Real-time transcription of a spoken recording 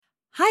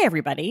Hi,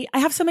 everybody. I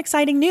have some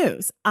exciting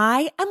news.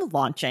 I am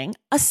launching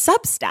a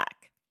Substack.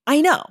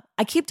 I know,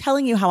 I keep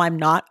telling you how I'm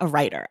not a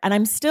writer, and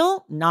I'm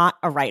still not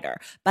a writer,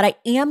 but I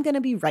am going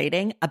to be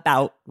writing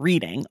about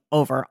reading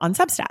over on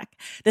Substack.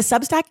 The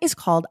Substack is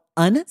called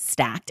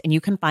Unstacked, and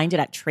you can find it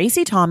at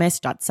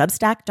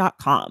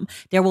traceythomas.substack.com.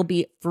 There will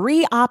be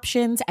free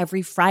options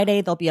every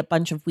Friday. There'll be a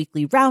bunch of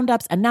weekly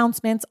roundups,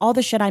 announcements, all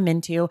the shit I'm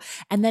into.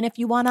 And then if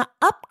you want to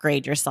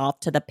upgrade yourself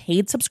to the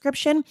paid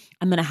subscription,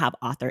 I'm going to have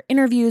author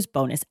interviews,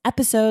 bonus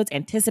episodes,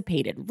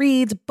 anticipated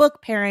reads,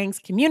 book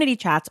pairings, community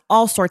chats,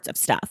 all sorts of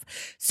stuff.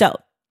 So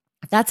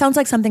if that sounds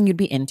like something you'd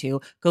be into,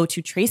 go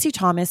to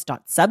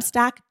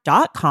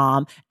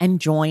traceythomas.substack.com and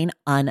join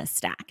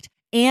Unstacked.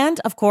 And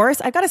of course,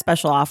 I've got a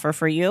special offer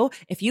for you.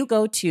 If you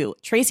go to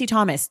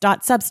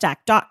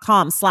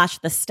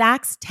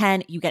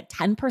traceythomas.substack.com/thestacks10, you get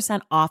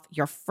 10% off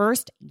your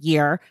first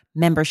year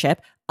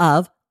membership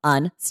of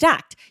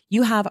Unstacked.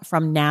 You have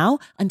from now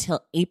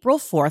until April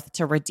 4th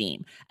to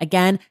redeem.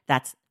 Again,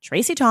 that's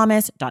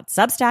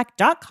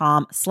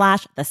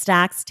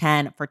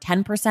traceythomas.substack.com/thestacks10 for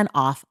 10%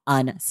 off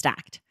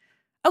Unstacked.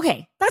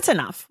 Okay, that's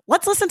enough.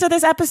 Let's listen to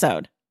this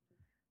episode.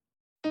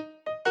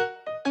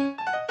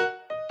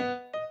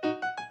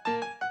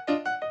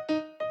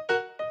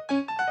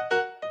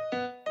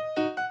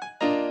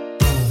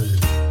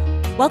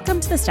 Welcome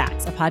to The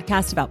Stacks, a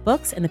podcast about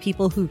books and the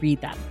people who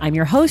read them. I'm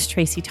your host,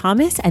 Tracey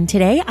Thomas, and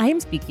today I am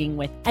speaking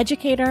with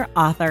educator,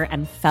 author,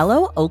 and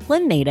fellow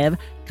Oakland native,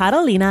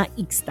 Carolina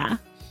Ixta.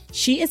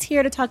 She is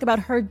here to talk about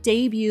her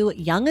debut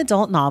young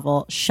adult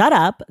novel, Shut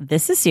Up,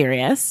 This Is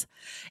Serious.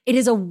 It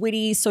is a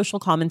witty social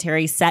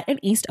commentary set in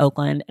East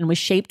Oakland and was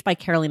shaped by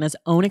Carolina's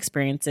own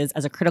experiences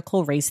as a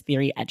critical race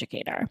theory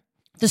educator.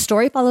 The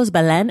story follows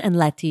Belen and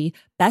Letty,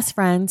 best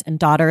friends and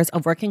daughters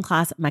of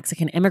working-class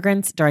Mexican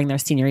immigrants during their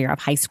senior year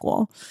of high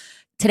school.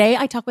 Today,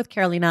 I talk with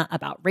Carolina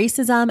about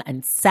racism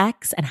and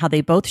sex and how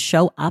they both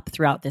show up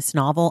throughout this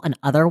novel and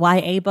other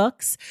YA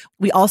books.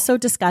 We also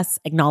discuss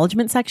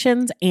acknowledgement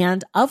sections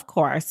and, of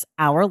course,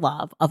 our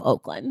love of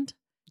Oakland.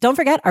 Don't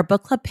forget, our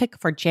book club pick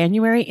for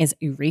January is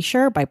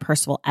Erasure by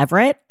Percival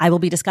Everett. I will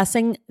be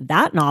discussing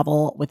that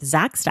novel with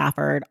Zach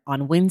Stafford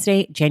on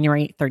Wednesday,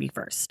 January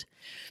 31st.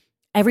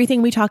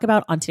 Everything we talk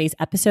about on today's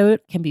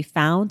episode can be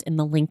found in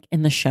the link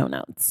in the show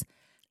notes.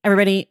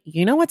 Everybody,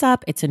 you know what's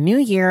up. It's a new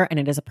year, and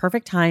it is a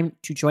perfect time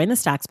to join the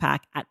Stacks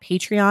Pack at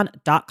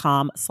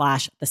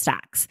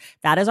patreon.com/thestacks.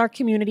 That is our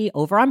community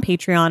over on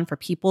Patreon for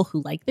people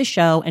who like the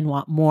show and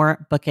want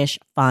more bookish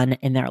fun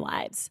in their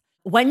lives.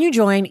 When you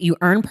join, you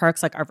earn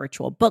perks like our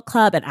virtual book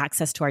club and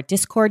access to our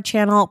Discord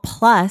channel.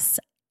 Plus,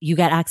 you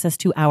get access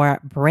to our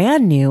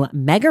brand new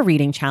mega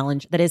reading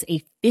challenge that is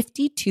a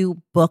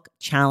 52 book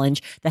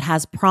challenge that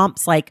has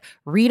prompts like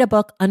read a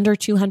book under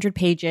 200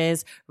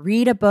 pages,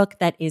 read a book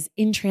that is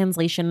in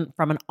translation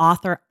from an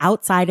author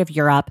outside of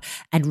Europe,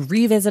 and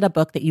revisit a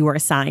book that you were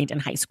assigned in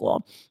high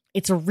school.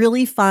 It's a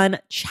really fun,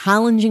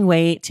 challenging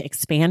way to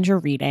expand your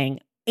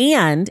reading.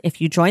 And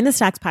if you join the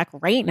Stacks Pack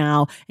right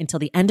now until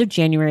the end of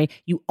January,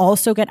 you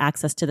also get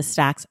access to the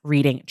Stacks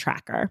Reading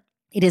Tracker.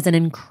 It is an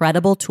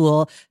incredible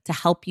tool to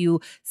help you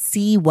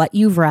see what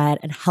you've read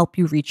and help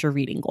you reach your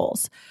reading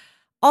goals.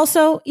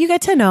 Also, you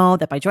get to know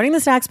that by joining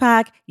the Stacks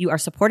Pack, you are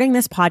supporting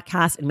this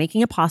podcast and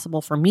making it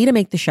possible for me to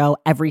make the show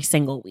every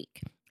single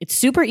week. It's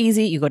super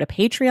easy. You go to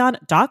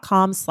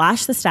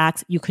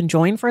patreon.com/thestacks. You can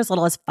join for as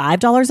little as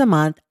 $5 a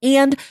month,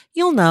 and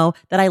you'll know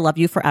that I love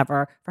you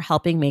forever for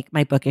helping make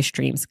my bookish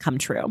dreams come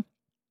true.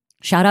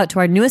 Shout out to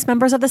our newest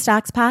members of the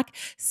Stacks Pack,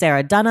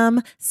 Sarah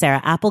Dunham,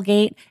 Sarah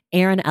Applegate,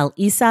 Aaron L.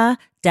 Issa,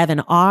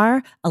 Devin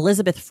R.,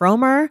 Elizabeth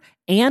Fromer,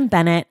 Ann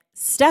Bennett,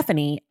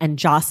 Stephanie, and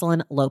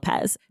Jocelyn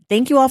Lopez.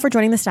 Thank you all for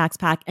joining the Stacks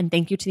Pack, and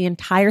thank you to the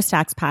entire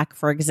Stacks Pack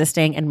for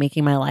existing and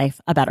making my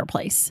life a better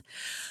place.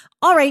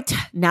 All right,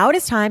 now it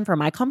is time for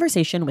my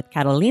conversation with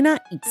Carolina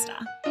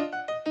Ixta.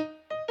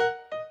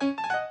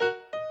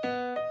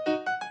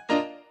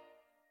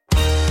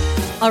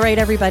 All right,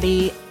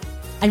 everybody.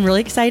 I'm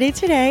really excited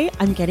today.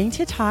 I'm getting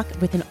to talk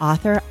with an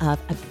author of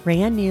a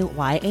brand new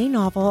YA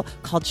novel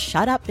called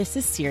Shut Up, This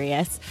Is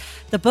Serious.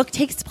 The book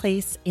takes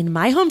place in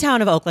my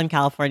hometown of Oakland,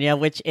 California,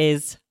 which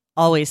is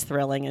always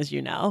thrilling, as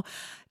you know.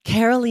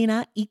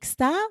 Carolina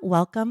Ixta,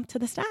 welcome to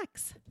the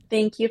Stacks.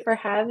 Thank you for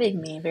having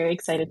me. Very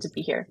excited to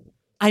be here.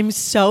 I'm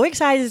so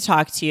excited to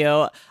talk to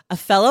you, a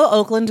fellow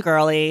Oakland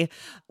girly.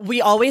 We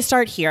always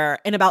start here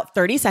in about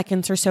 30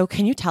 seconds or so.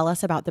 Can you tell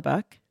us about the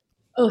book?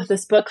 Oh,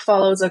 this book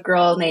follows a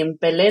girl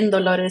named Belén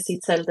Dolores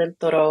Itzel del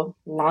Toro,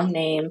 long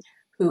name,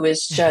 who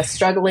is just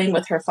struggling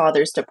with her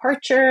father's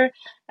departure.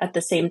 At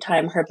the same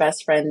time, her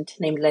best friend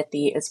named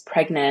Letty is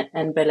pregnant,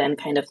 and Belén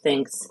kind of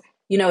thinks,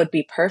 it'd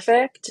be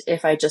perfect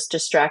if I just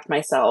distract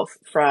myself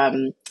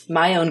from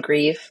my own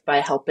grief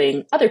by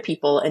helping other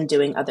people and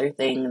doing other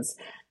things,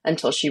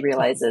 until she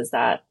realizes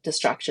that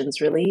distractions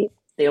really,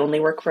 they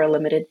only work for a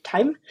limited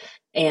time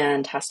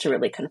and has to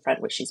really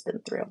confront what she's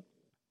been through.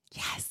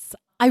 Yes.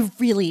 I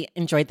really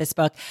enjoyed this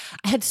book.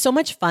 I had so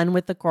much fun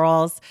with the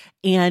girls,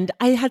 and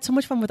I had so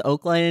much fun with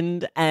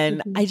Oakland.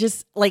 And I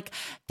just like,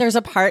 there's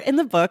a part in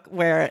the book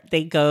where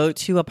they go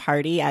to a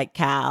party at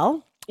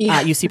Cal,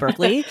 UC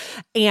Berkeley.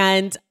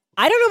 And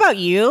I don't know about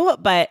you,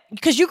 but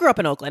because you grew up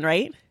in Oakland,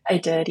 right? I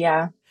did,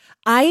 yeah.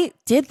 I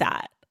did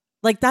that.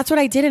 Like, that's what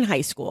I did in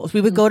high school.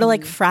 We would go to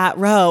like frat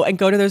row and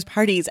go to those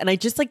parties. And I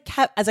just like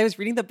kept, as I was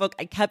reading the book,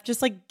 I kept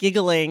just like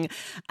giggling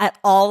at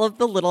all of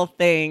the little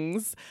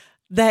things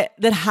that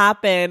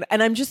happen.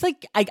 And I'm just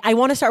like, I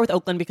want to start with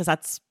Oakland because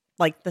that's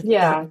like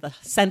the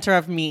center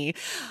of me.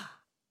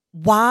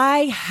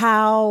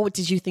 How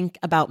did you think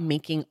about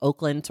making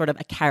Oakland sort of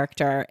a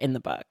character in the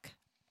book?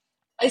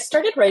 I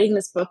started writing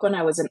this book when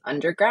I was an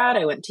undergrad.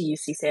 I went to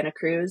UC Santa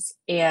Cruz.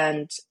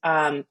 And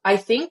I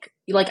think,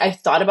 like, I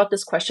thought about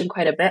this question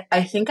quite a bit.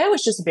 I think I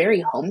was just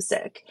very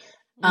homesick.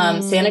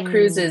 Santa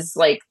Cruz is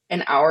like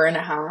an hour and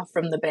a half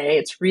from the Bay.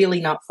 It's really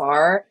not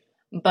far.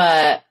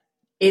 But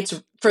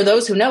it's, for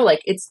those who know,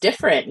 like, it's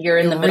different. You're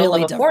in the middle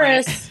of a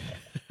forest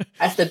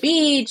at the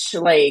beach.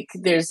 Like,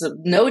 there's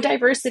no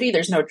diversity.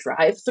 There's no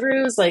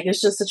drive-throughs. Like,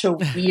 it's just such a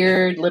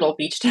weird little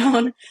beach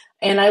town.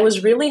 And I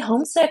was really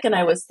homesick, and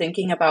I was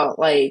thinking about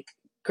like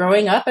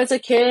growing up as a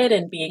kid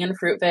and being in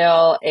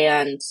Fruitvale.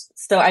 And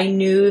so I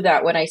knew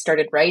that when I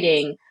started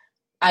writing,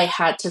 I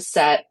had to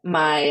set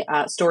my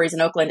stories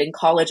in Oakland. In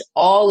college,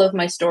 all of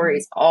my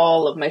stories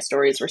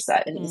were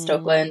set in East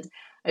Oakland.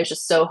 I was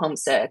just so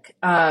homesick.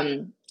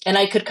 And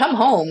I could come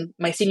home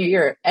my senior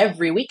year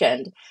every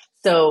weekend.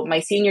 So my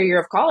senior year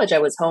of college, I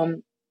was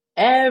home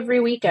every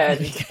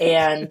weekend.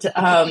 And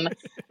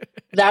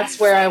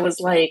that's where I was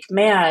like,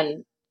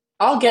 man,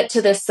 I'll get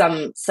to this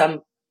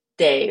some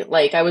day.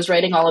 Like, I was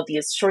writing all of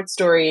these short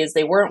stories.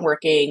 They weren't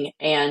working.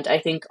 And I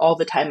think all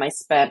the time I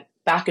spent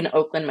back in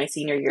Oakland my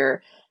senior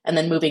year and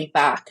then moving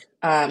back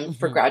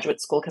for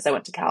graduate school, because I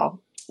went to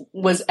Cal,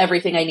 was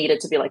everything I needed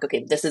to be like,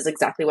 okay, this is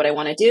exactly what I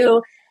want to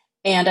do.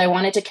 And I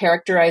wanted to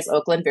characterize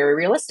Oakland very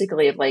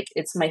realistically, of like,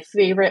 it's my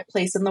favorite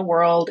place in the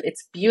world.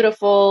 It's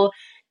beautiful.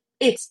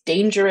 It's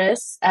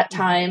dangerous at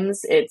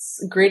times.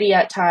 It's gritty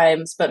at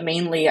times. But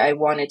mainly I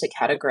wanted to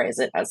categorize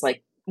it as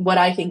like what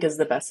I think is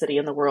the best city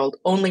in the world,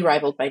 only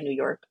rivaled by New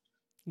York.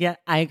 Yeah,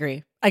 I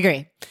agree.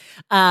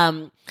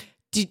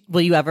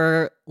 Will you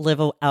ever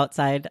live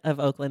outside of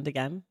Oakland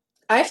again?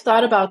 I've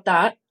thought about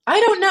that. I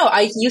don't know.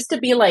 I used to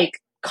be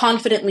like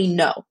confidently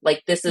no,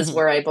 like this is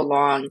where I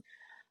belong.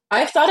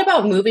 I've thought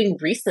about moving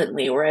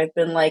recently, where I've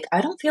been like,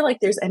 I don't feel like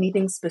there's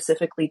anything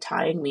specifically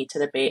tying me to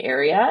the Bay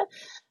Area.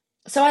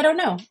 So I don't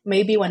know.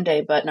 Maybe one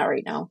day, but not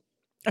right now.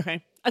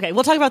 Okay.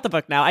 We'll talk about the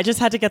book now. I just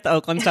had to get the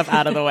Oakland stuff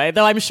out of the way,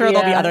 though I'm sure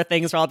there'll be other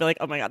things where I'll be like,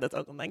 oh my God, this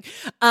Oakland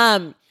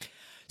thing.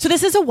 So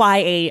this is a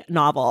YA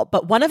novel,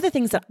 but one of the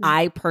things that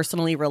I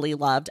personally really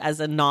loved as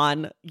a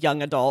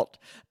non-young adult,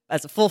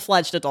 as a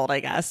full-fledged adult, I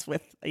guess,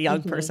 with a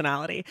young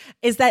personality,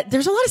 is that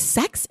there's a lot of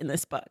sex in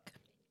this book.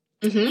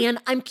 And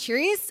I'm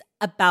curious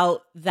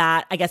about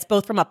that, I guess,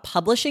 both from a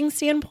publishing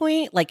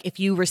standpoint, like if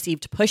you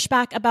received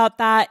pushback about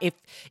that,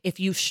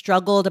 if you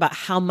struggled about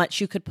how much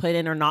you could put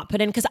in or not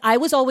put in. Because I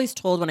was always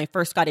told when I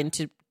first got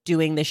into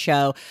doing the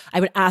show,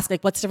 I would ask,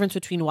 like, what's the difference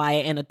between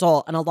YA and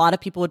adult? And a lot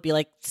of people would be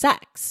like,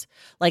 sex.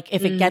 Like,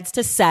 if it gets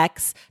to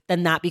sex,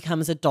 then that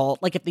becomes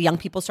adult. Like, if the young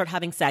people start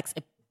having sex,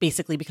 it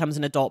basically becomes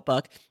an adult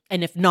book.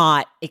 And if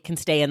not, it can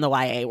stay in the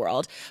YA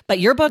world. But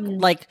your book,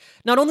 like,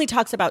 not only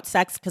talks about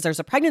sex because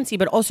there's a pregnancy,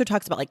 but also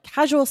talks about like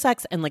casual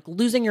sex and like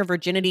losing your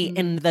virginity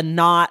in the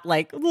not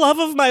like love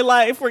of my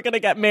life, we're going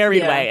to get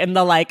married way, and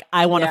the like,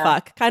 I want to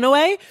fuck kind of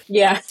way.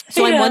 Yeah.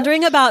 So I'm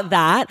wondering about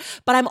that.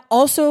 But I'm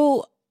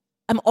also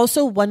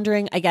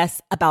wondering, I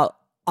guess, about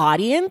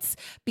audience,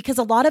 because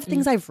a lot of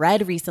things I've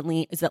read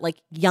recently is that like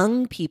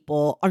young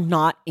people are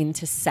not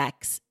into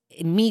sex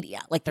in media.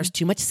 Like, there's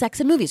too much sex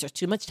in movies, there's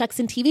too much sex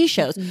in TV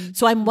shows.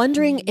 So I'm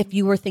wondering if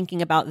you were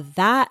thinking about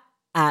that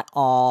at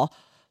all,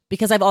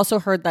 because I've also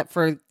heard that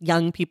for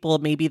young people,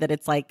 maybe that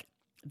it's like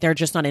they're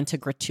just not into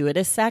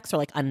gratuitous sex or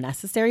like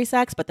unnecessary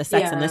sex, but the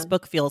sex in this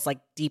book feels like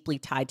deeply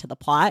tied to the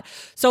plot.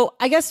 So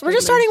I guess we're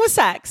just starting with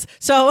sex.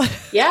 So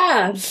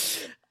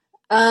yes,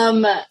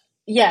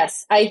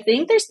 I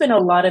think there's been a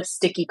lot of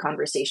sticky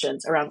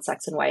conversations around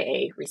sex and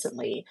YA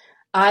recently.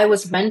 I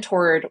was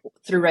mentored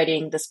through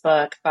writing this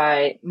book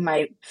by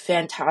my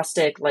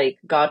fantastic, like,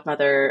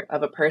 godmother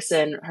of a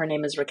person. Her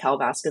name is Raquel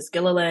Vasquez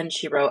Gilliland.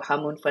 She wrote How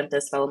Moon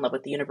Fuentes Fell in Love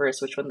with the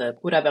Universe, which won the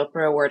Pura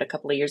Belper Award a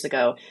couple of years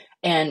ago.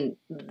 And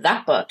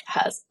that book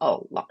has a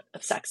lot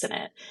of sex in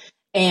it.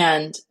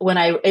 And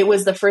it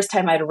was the first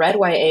time I'd read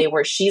YA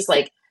where she's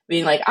like,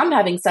 being like, I'm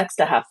having sex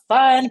to have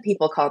fun.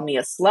 People call me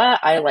a slut.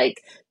 I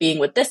like being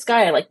with this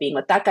guy. I like being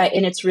with that guy.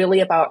 And it's really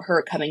about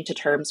her coming to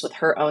terms with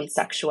her own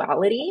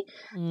sexuality.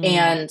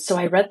 And so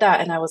I read that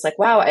and I was like,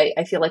 wow,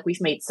 I feel like we've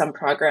made some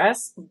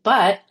progress.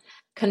 But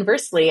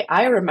conversely,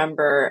 I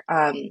remember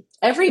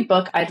every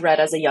book I'd read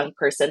as a young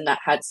person that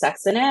had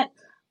sex in it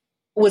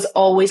was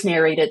always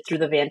narrated through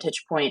the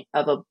vantage point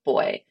of a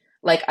boy.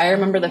 Like, I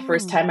remember the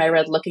first Oh. time I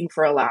read Looking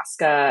for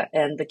Alaska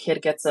and the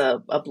kid gets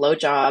a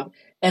blowjob,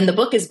 and the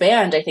book is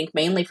banned, I think,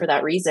 mainly for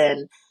that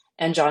reason.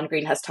 And John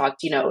Green has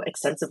talked,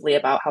 extensively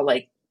about how,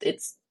 like,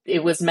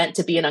 it was meant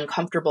to be an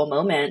uncomfortable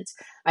moment.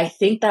 I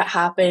think that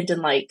happened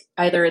in, like,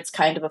 either It's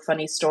Kind of a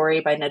Funny Story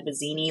by Ned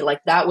Mazzini.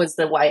 Like, that was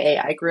the YA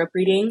I grew up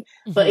reading,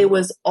 but it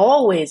was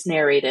always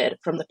narrated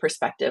from the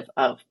perspective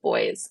of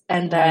boys.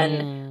 And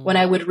then when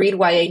I would read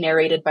YA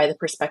narrated by the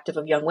perspective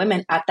of young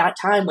women at that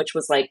time, which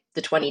was like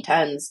the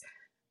 2010s,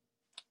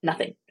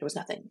 nothing. It was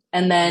nothing.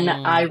 And then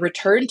I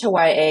returned to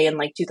YA in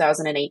like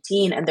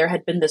 2018, and there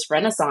had been this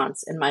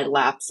renaissance in my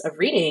lapse of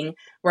reading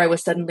where I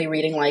was suddenly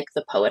reading like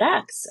The Poet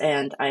X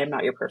and I Am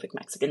Not Your Perfect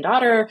Mexican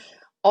Daughter.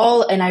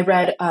 And I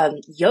read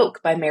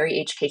Yoke by Mary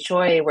H.K.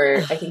 Choi, where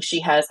I think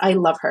I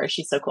love her.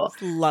 She's so cool.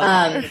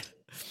 Love her.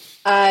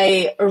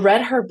 I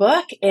read her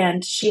book,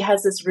 and she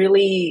has this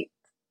really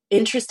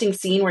interesting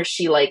scene where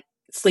she like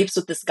sleeps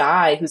with this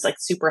guy who's like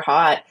super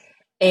hot.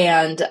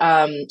 And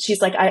she's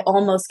like, I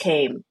almost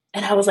came.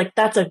 And I was like,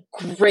 that's a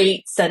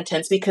great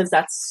sentence because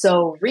that's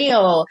so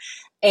real.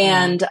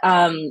 And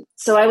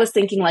so I was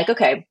thinking like,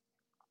 okay,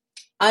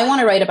 I want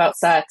to write about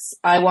sex.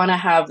 I want to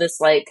have this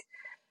like,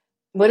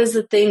 what is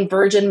the thing,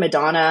 Virgin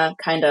Madonna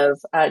kind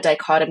of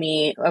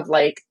dichotomy of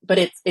like, but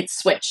it's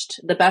switched.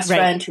 The best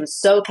friend who's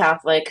so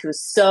Catholic, who's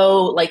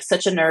so like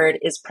such a nerd,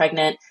 is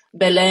pregnant.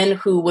 Belen,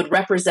 who would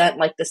represent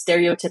like the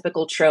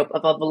stereotypical trope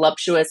of a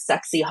voluptuous,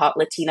 sexy, hot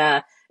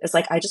Latina, is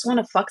like, I just want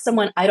to fuck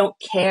someone. I don't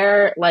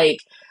care. Like,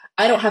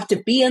 I don't have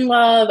to be in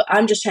love.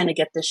 I'm just trying to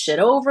get this shit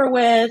over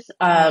with.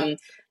 And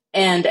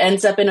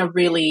ends up in a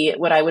really,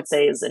 what I would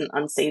say is an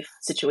unsafe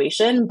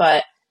situation.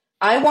 But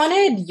I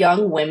wanted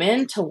young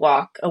women to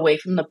walk away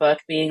from the book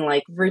being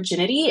like,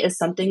 virginity is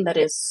something that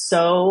is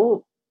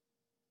so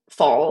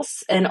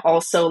false. And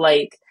also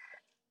like,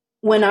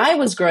 when I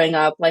was growing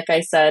up, like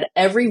I said,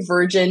 every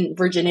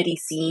virginity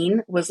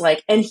scene was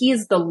like, and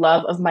he's the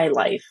love of my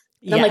life.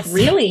 And I'm like,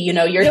 really?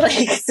 You're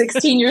like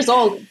 16 years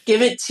old.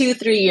 Give it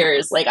 2-3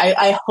 years. Like,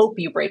 I hope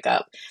you break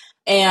up.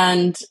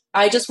 And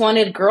I just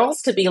wanted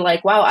girls to be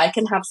like, wow, I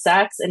can have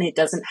sex and it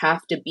doesn't have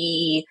to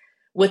be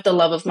with the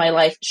love of my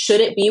life. Should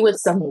it be with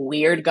some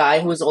weird guy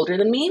who's older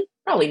than me?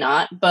 Probably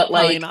not. But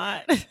like,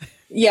 not.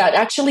 Yeah,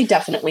 actually,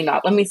 definitely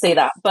not. Let me say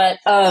that. But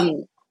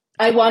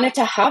I wanted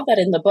to have that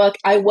in the book.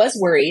 I was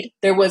worried.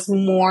 There was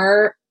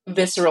more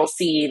visceral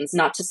scenes,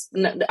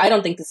 I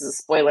don't think this is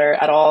a spoiler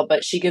at all,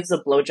 but she gives a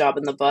blowjob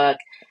in the book.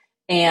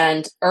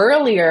 And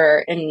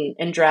earlier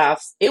in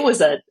drafts, it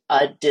was a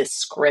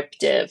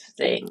descriptive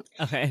thing.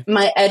 Okay.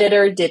 My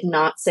editor did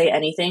not say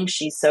anything.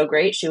 She's so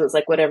great. She was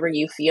like, whatever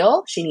you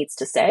feel she needs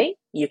to say,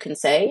 you can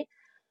say.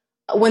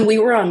 When we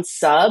were on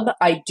sub,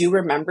 I do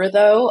remember,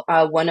 though,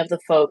 one of the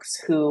folks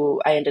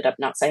who I ended up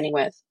not signing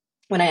with,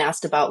 when I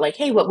asked about like,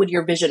 hey, what would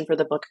your vision for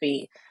the book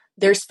be?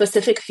 Their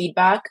specific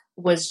feedback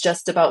was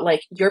just about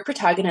like, your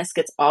protagonist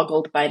gets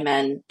ogled by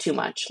men too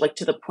much, like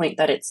to the point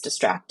that it's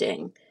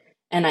distracting.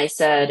 And I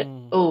said,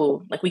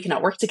 oh, like we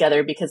cannot work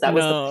together because that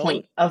was the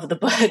point of the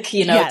book,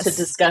 to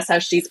discuss how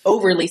she's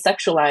overly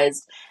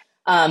sexualized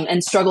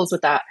and struggles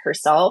with that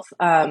herself.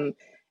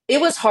 It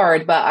was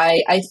hard, but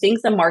I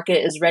think the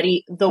market is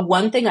ready. The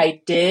one thing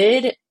I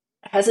did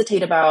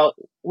hesitate about,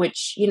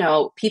 which,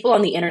 people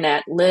on the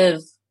internet live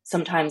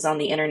sometimes on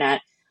the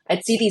internet.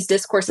 I'd see these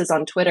discourses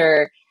on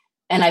Twitter,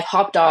 and I've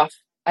hopped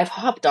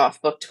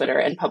off book Twitter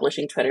and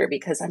publishing Twitter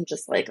because I'm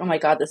just like, oh my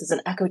God, this is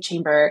an echo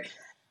chamber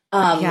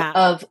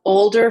of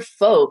older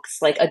folks,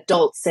 like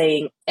adults,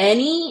 saying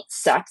any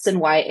sex in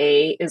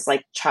YA is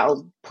like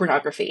child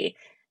pornography.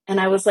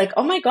 And I was like,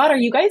 oh my God, are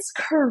you guys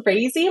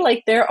crazy?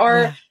 Like there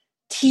are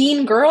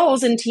teen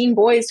girls and teen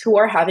boys who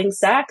are having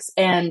sex,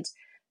 and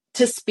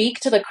to speak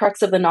to the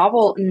crux of the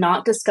novel,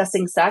 not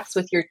discussing sex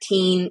with your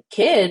teen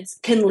kids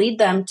can lead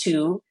them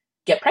to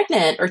get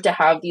pregnant or to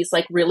have these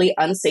like really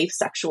unsafe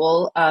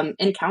sexual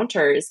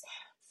encounters.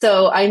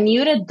 So I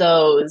muted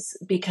those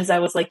because I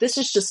was like, this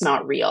is just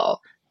not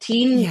real.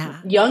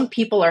 Young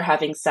people are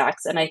having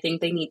sex, and I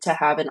think they need to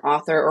have an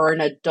author or an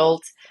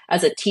adult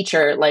as a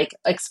teacher, like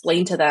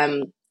explain to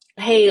them,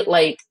 hey,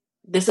 like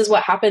this is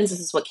what happens, this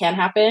is what can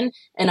happen.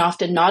 And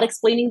often not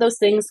explaining those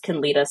things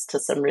can lead us to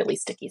some really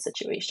sticky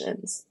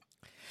situations.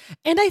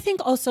 And I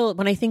think also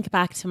when I think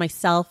back to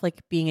myself,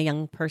 like being a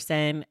young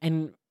person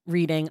and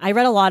reading, I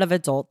read a lot of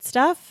adult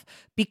stuff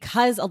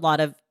because a lot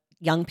of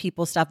young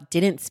people stuff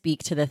didn't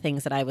speak to the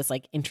things that I was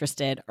like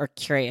interested or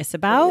curious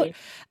about. Totally.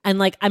 And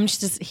like, I'm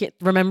just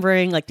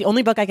remembering like the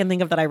only book I can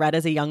think of that I read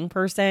as a young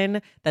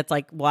person that's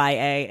like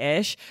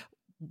YA-ish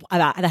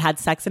that had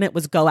sex in it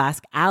was Go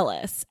Ask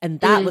Alice. And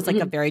that was like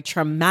a very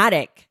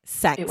traumatic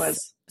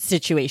sex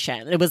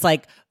situation. It was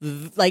like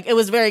it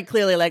was very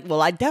clearly like,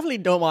 well, I definitely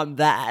don't want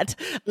that.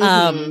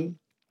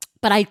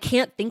 But I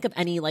can't think of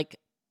any like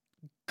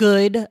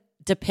good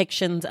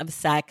depictions of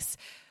sex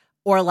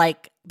or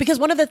like, because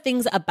one of the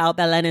things about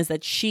Belen is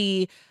that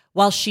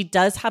while she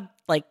does have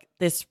like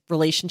this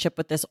relationship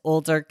with this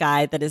older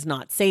guy that is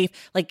not safe,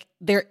 like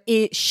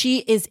she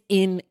is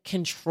in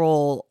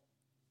control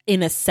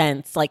in a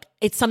sense, like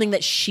it's something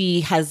that she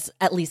has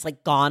at least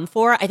like gone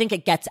for. I think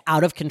it gets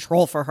out of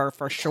control for her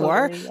for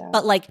sure. Totally, yeah.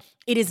 But like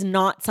it is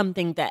not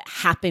something that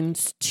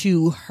happens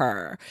to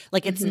her.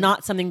 Like it's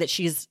not something that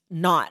she's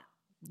not,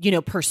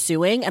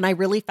 pursuing. And I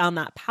really found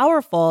that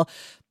powerful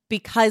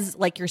because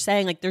like you're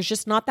saying, like there's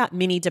just not that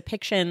many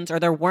depictions, or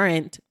there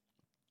weren't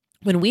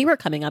when we were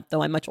coming up,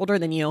 though I'm much older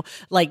than you,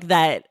 like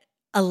that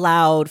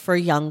allowed for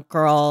young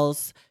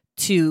girls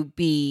to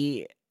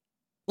be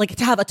like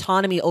to have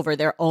autonomy over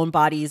their own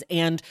bodies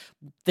and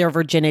their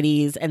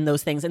virginities and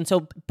those things. And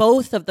so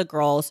both of the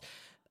girls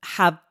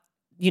have,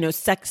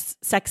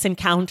 sex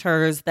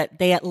encounters that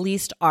they at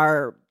least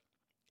are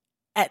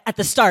at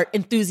the start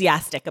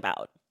enthusiastic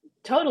about.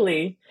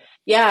 Totally.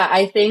 Yeah,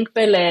 I think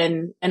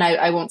Belen, and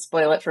I won't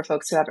spoil it for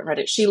folks who haven't read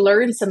it, she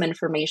learned some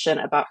information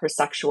about her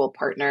sexual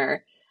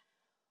partner,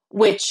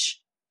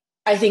 which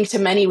I think to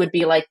many would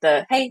be like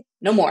hey,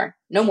 no more,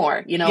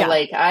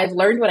 like I've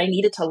learned what I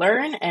needed to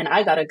learn and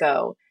I gotta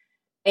go.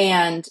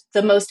 And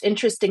the most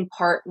interesting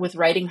part with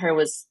writing her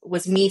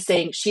was me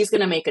saying she's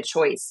going to make a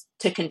choice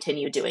to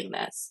continue doing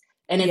this.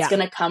 And it's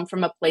going to come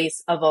from a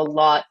place of a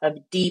lot of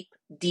deep,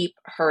 deep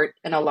hurt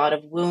and a lot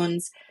of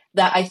wounds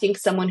that I think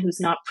someone who's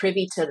not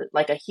privy to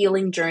like a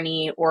healing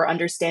journey or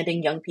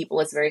understanding young people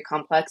is very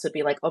complex would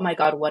be like, oh my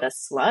God, what a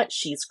slut.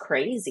 She's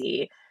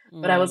crazy.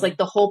 But I was like,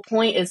 the whole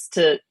point is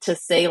to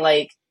say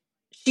like,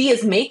 she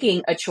is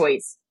making a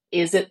choice.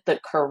 Is it the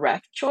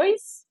correct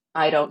choice?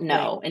 I don't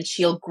know. Right. And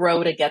she'll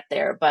grow to get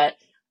there, but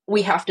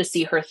we have to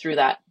see her through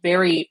that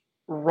very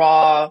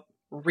raw,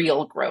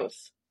 real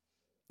growth.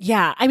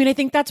 Yeah. I mean, I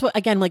think that's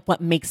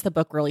what makes the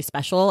book really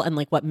special, and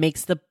like what made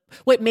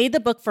the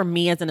book for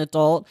me as an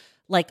adult,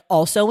 like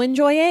also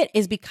enjoy it,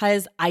 is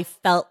because I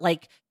felt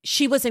like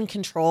she was in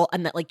control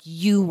and that like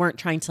you weren't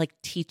trying to like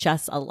teach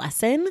us a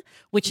lesson,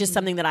 which is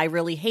something that I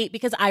really hate,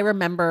 because I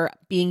remember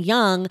being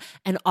young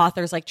and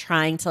authors like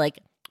trying to like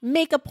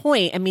make a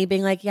point and me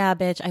being like, yeah,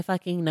 bitch, I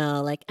fucking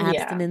know, like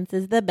abstinence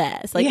is the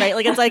best. Like, right.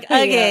 Like, it's like,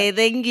 okay,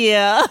 thank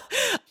you.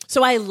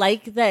 So I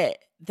like that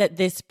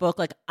this book,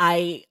 like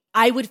I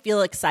would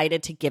feel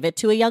excited to give it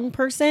to a young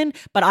person,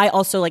 but I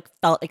also like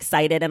felt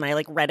excited and I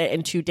like read it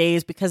in 2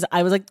 days because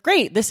I was like,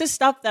 great, this is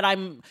stuff that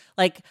I'm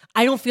like,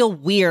 I don't feel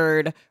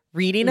weird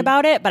reading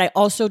about it, but I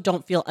also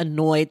don't feel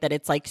annoyed that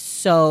it's like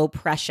so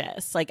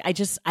precious. Like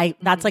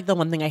that's like the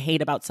one thing I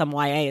hate about some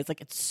YA is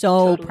like it's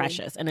so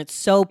precious and it's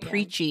so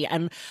preachy,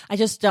 and I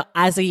just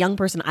as a young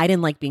person I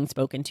didn't like being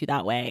spoken to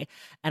that way,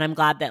 and I'm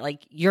glad that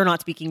like you're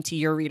not speaking to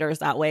your readers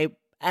that way,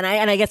 and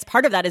I guess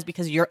part of that is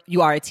because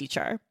you are a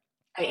teacher.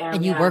 I am,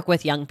 and you work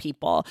with young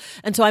people,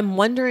 and so I'm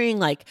wondering,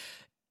 like,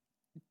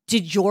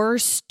 did your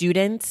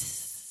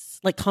students,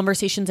 like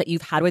conversations that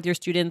you've had with your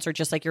students or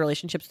just like your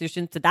relationships with your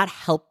students, did that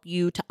help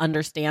you to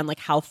understand like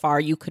how far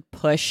you could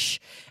push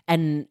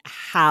and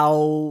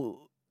how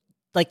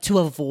like to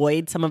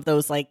avoid some of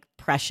those like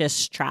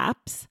precious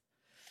traps?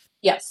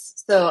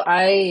 Yes. So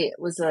I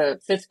was a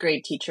 5th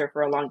grade teacher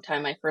for a long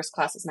time. My first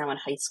class is now in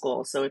high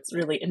school. So it's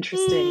really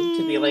interesting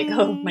to be like,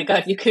 oh my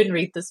God, you could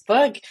read this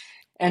book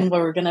and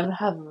we're going to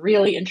have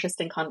really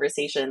interesting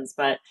conversations.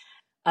 But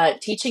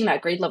teaching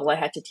that grade level, I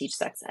had to teach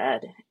sex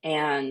ed,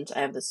 and I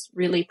have this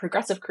really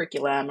progressive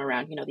curriculum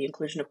around, the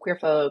inclusion of queer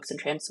folks and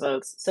trans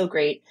folks. So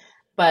great.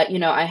 But,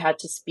 I had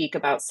to speak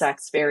about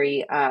sex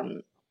very,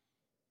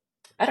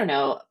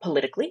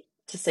 politically,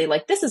 to say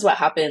like, this is what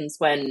happens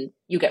when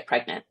you get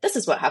pregnant. This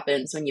is what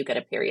happens when you get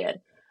a period.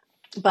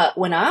 But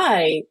when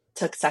I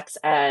took sex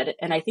ed,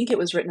 and I think it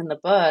was written in the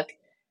book,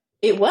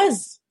 it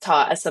was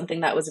taught as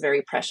something that was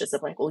very precious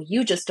of like, well,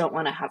 you just don't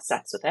want to have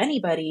sex with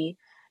anybody.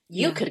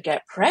 You could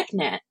get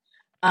pregnant.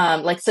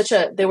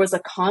 There was a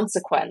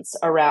consequence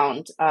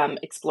around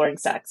exploring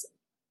sex.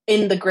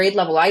 In the grade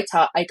level I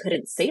taught, I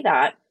couldn't say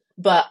that,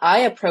 but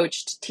I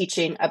approached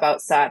teaching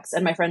about sex,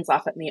 and my friends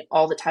laugh at me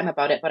all the time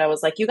about it, but I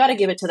was like, you got to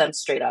give it to them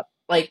straight up.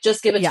 Like,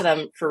 just give it to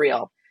them for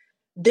real.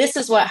 This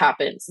is what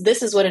happens.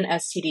 This is what an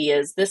STD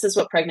is. This is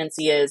what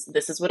pregnancy is.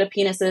 This is what a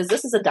penis is.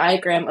 This is a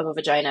diagram of a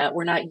vagina.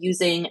 We're not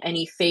using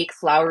any fake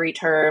flowery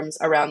terms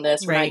around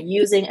this. We're not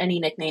using any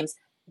nicknames.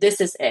 This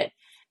is it.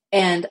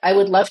 And I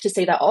would love to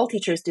say that all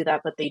teachers do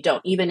that, but they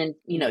don't. Even in,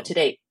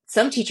 today,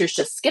 some teachers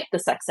just skip the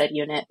sex ed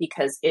unit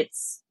because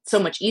it's so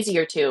much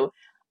easier to.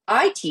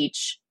 I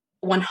teach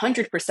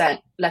 100%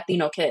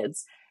 Latino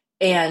kids.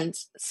 And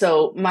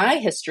so my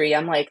history,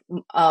 I'm like,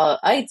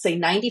 I'd say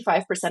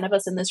 95% of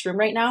us in this room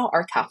right now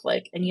are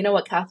Catholic. And you know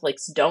what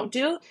Catholics don't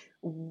do?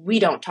 We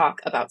don't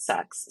talk about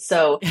sex.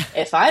 So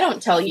if I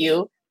don't tell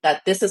you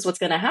that this is what's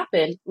going to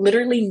happen,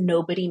 literally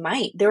nobody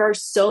might. There are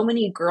so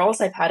many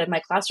girls I've had in my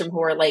classroom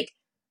who are like,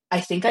 I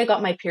think I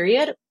got my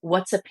period.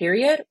 What's a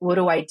period? What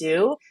do I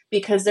do?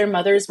 Because their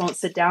mothers won't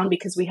sit down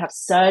because we have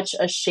such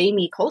a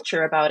shamey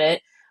culture about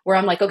it, where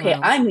I'm like, okay,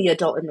 I'm the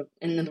adult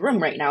in the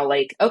room right now.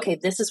 Like, okay,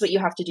 this is what you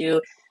have to do.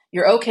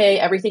 You're okay.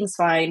 Everything's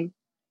fine.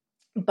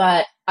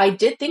 But I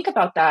did think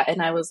about that.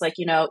 And I was like,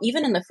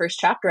 even in the first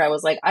chapter, I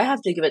was like, I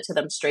have to give it to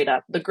them straight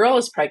up. The girl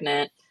is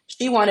pregnant.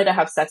 She wanted to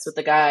have sex with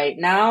the guy.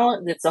 Now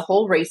it's a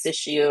whole race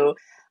issue.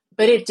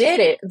 But it did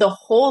it. The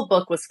whole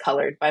book was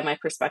colored by my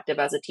perspective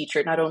as a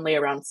teacher, not only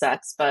around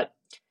sex, but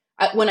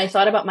when I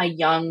thought about my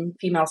young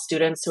female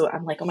students who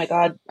I'm like, oh my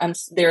God,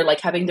 they're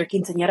like having their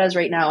quinceañeras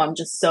right now. I'm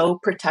just so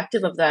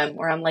protective of them,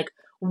 or I'm like,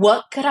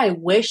 what could I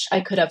wish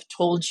I could have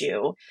told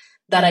you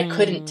that I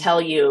couldn't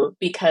tell you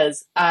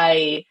because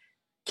I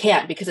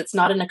can't, because it's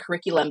not in a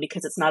curriculum,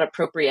 because it's not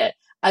appropriate.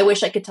 I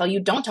wish I could tell you,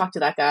 don't talk to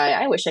that guy.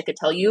 I wish I could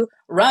tell you,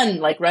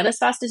 run as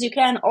fast as you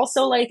can.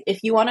 Also, like, if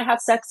you want to have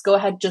sex, go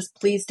ahead, just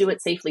please do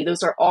it safely.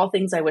 Those are all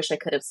things I wish I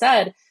could have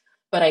said,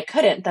 but I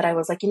couldn't. That I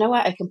was like, you know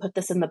what, I can put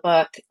this in the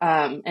book,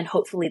 and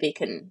hopefully they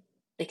can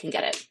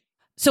get it.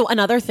 So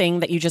another thing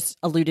that you just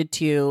alluded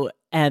to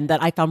and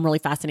that I found really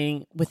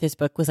fascinating with this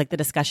book was like the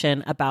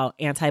discussion about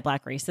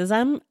anti-Black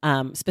racism,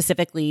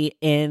 specifically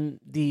in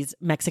these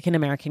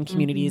Mexican-American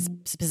communities,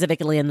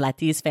 specifically in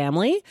Letty's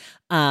family.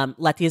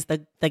 Letty is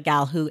the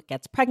gal who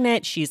gets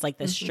pregnant. She's like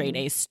this straight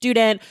A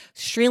student,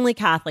 extremely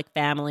Catholic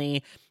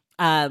family.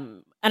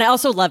 And I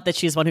also love that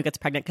she's one who gets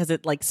pregnant because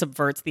it like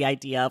subverts the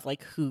idea of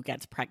like who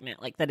gets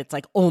pregnant, like that it's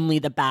like only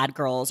the bad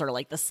girls or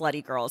like the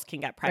slutty girls can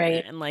get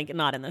pregnant, right? And like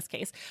not in this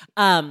case.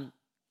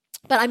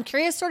 But I'm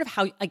curious sort of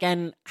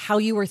how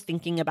you were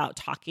thinking about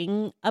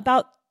talking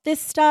about this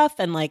stuff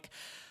and like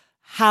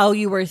how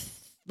you were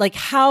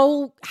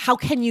how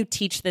can you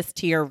teach this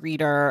to your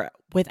reader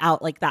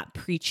without like that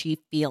preachy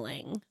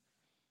feeling?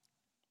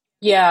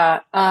 Yeah.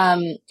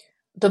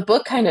 The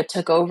book kind of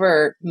took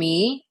over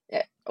me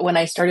when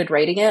I started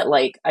writing it.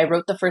 Like I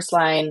wrote the first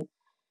line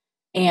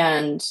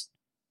and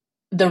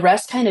the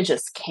rest kind of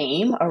just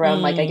came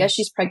around. Like, I guess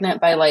she's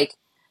pregnant by like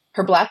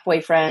her Black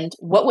boyfriend.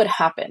 What would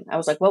happen? I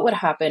was like, what would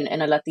happen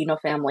in a Latino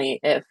family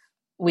if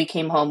we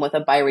came home with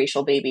a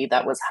biracial baby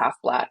that was half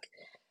Black?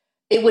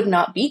 It would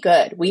not be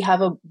good. We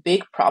have a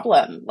big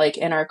problem like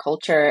in our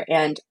culture.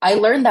 And I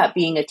learned that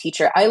being a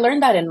teacher. I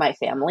learned that in my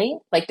family.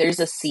 Like there's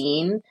a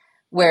scene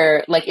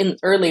where like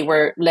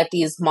where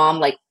Letty's mom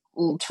like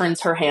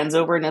turns her hands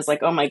over and is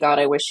like, oh my God,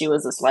 I wish she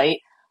was this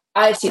light.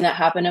 I've seen that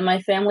happen in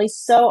my family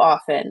so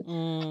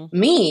often.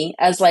 Me,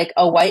 as like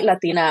a white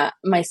Latina,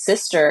 my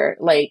sister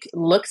like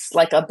looks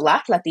like a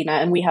Black Latina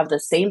and we have the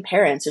same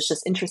parents. It's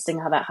just interesting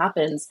how that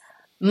happens.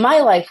 My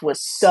life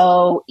was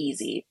so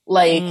easy.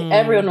 Like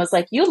everyone was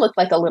like, you look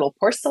like a little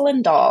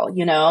porcelain doll,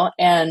 you know?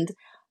 And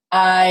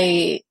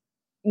I,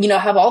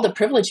 have all the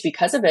privilege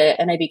because of it.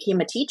 And I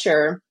became a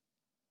teacher.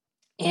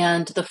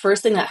 And the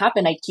first thing that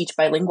happened, I teach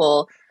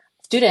bilingual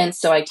students.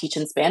 So I teach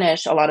in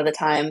Spanish a lot of the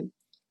time.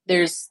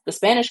 There's the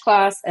Spanish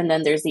class and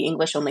then there's the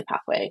English only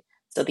pathway.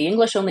 So the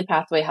English only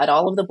pathway had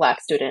all of the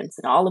Black students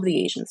and all of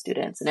the Asian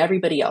students and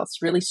everybody else.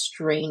 Really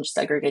strange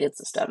segregated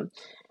system.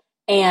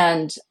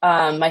 And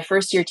my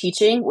first year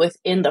teaching,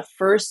 within the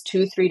first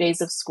 2-3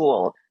 days of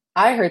school,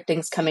 I heard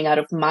things coming out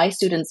of my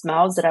students'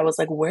 mouths that I was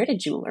like, where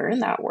did you learn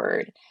that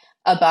word?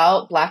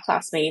 About Black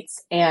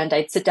classmates. And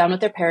I'd sit down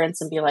with their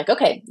parents and be like,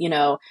 okay,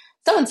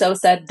 so-and-so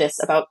said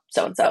this about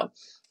so-and-so.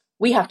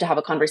 We have to have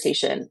a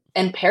conversation.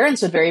 And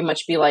parents would very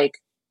much be like,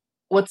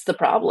 what's the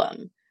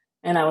problem?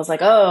 And I was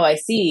like, oh, I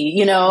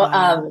see,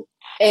 Wow.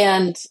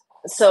 And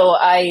so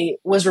I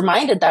was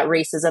reminded that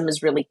racism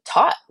is really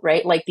taught,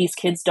 right? Like these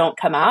kids don't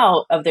come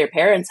out of their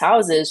parents'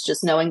 houses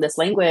just knowing this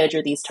language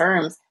or these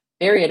terms,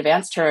 very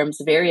advanced terms,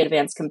 very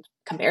advanced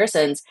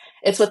comparisons.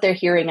 It's what they're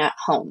hearing at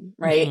home,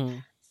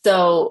 right?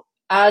 So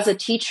as a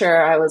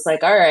teacher, I was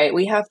like, all right,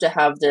 we have to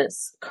have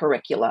this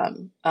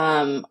curriculum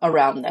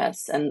around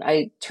this. And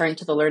I turned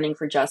to the Learning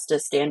for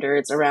Justice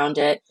standards around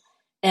it.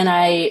 And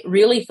I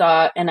really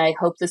thought, and I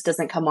hope this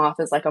doesn't come off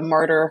as like a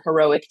martyr,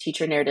 heroic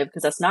teacher narrative,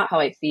 because that's not how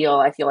I feel.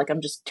 I feel like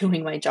I'm just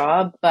doing my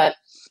job. But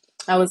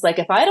I was like,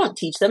 if I don't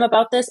teach them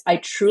about this, I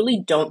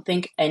truly don't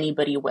think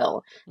anybody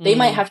will. They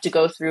might have to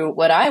go through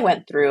what I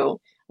went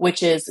through,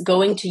 which is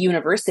going to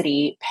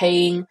university,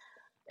 paying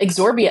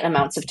exorbitant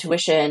amounts of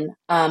tuition,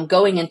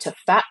 going into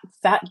fat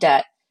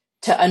debt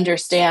to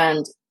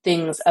understand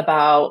things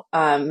about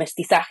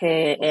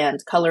mestizaje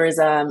and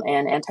colorism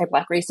and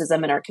anti-Black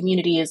racism in our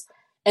communities.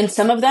 And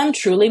some of them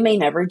truly may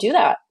never do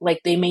that.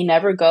 Like they may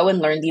never go and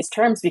learn these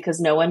terms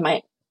because no one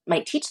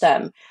might teach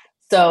them.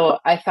 So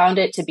I found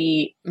it to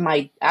be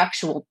my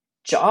actual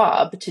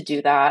job to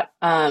do that.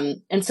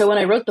 And so when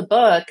I wrote the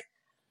book,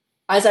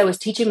 as I was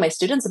teaching my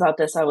students about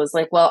this, I was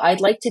like, well,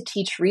 I'd like to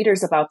teach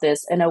readers about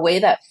this in a way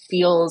that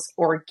feels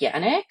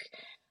organic.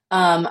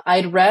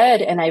 I'd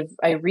read and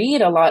I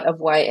read a lot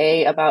of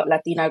YA about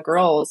Latina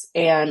girls,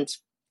 and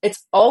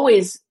it's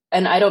always,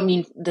 and I don't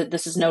mean that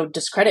this is no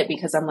discredit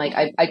because I'm like,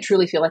 I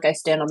truly feel like I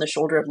stand on the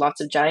shoulder of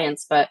lots of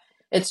giants, but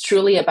it's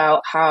truly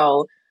about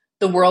how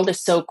the world is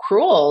so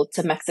cruel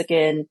to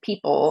Mexican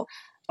people.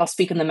 I'll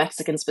speak in the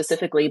Mexican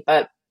specifically,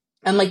 but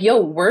I'm like, yo,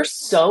 we're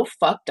so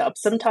fucked up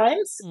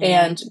sometimes.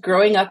 And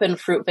growing up in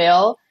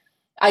Fruitvale,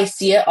 I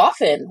see it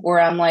often where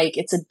I'm like,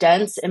 it's a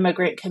dense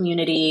immigrant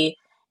community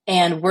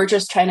and we're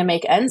just trying to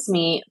make ends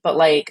meet. But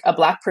like a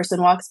Black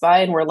person walks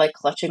by and we're like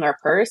clutching our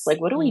purse. Like,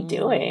 what are we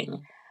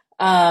doing?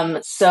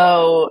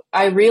 So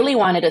I really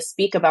wanted to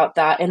speak about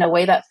that in a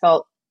way that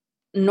felt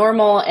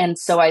normal. And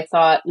so I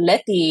thought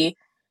Letty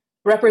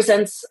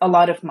represents a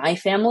lot of my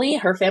family.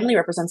 Her family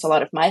represents a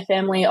lot of my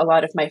family, a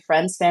lot of my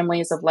friends'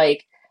 families of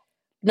like,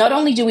 not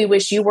only do we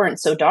wish you weren't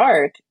so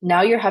dark,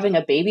 now you're having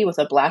a baby with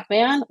a Black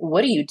man.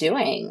 What are you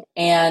doing?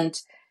 And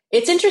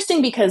it's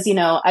interesting because, you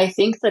know, I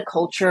think the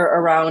culture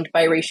around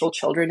biracial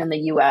children in the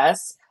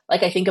US,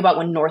 like I think about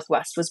when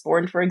Northwest was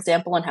born, for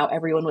example, and how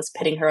everyone was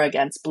pitting her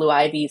against Blue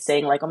Ivy,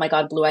 saying like, oh my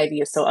God, Blue Ivy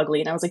is so ugly.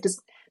 And I was like,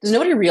 does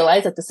nobody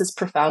realize that this is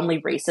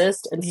profoundly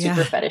racist and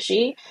super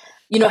fetishy?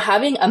 You know,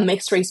 having a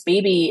mixed race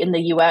baby in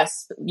the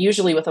US,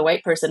 usually with a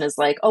white person, is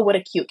like, oh, what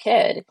a cute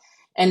kid.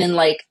 And in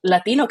like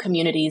Latino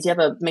communities, you have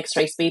a mixed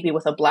race baby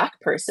with a Black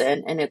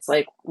person, and it's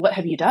like, what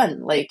have you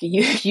done? Like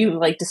you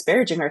like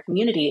disparaging our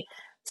community.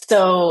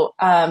 So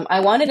I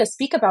wanted to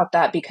speak about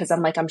that because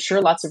I'm like, I'm sure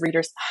lots of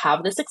readers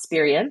have this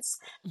experience,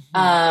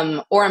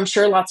 or I'm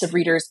sure lots of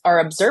readers are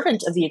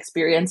observant of the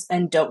experience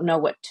and don't know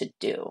what to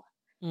do.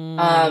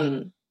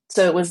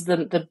 So it was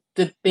the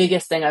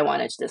biggest thing I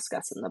wanted to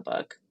discuss in the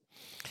book.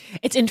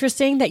 It's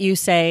interesting that you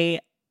say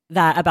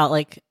that about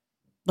like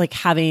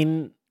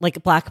having like a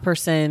Black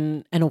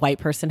person and a white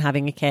person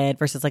having a kid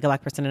versus like a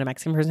Black person and a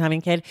Mexican person having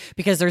a kid,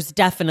 because there's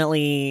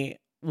definitely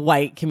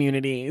white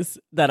communities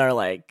that are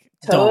like,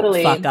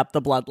 totally don't fuck up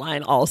the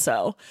bloodline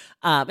also.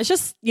 It's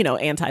just, you know,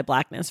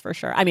 anti-Blackness for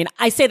sure. I mean,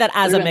 I say that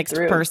as a mixed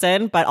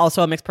person, but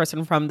also a mixed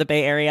person from the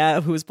Bay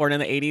Area who was born in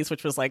the 80s,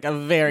 which was like a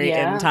very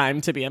in time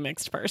to be a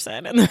mixed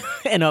person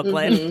in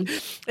Oakland.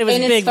 It was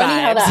and big it's funny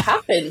vibes. how that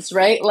happens,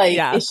 right? Like,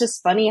 it's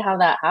just funny how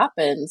that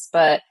happens.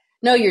 But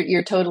no,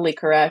 you're totally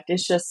correct.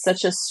 It's just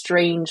such a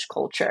strange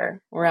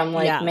culture where I'm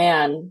like,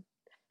 man,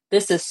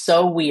 this is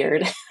so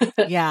weird.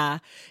 Yeah.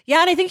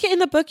 And I think in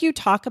the book you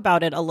talk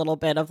about it a little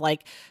bit of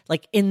like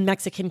in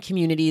Mexican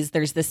communities,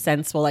 there's this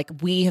sense, well, like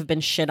we have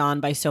been shit on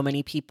by so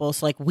many people.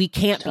 So like we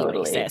can't be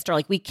racist, or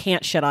like we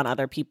can't shit on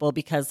other people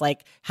because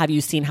like, have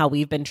you seen how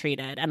we've been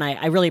treated? And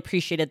I really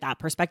appreciated that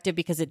perspective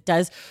because it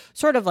does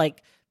sort of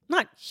like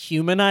not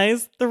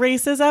humanize the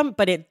racism,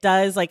 but it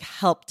does like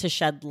help to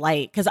shed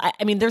light. Cause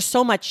I mean, there's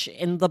so much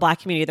in the Black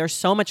community. There's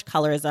so much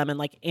colorism and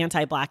like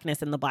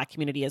anti-Blackness in the Black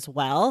community as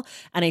well.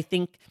 And I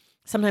think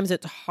sometimes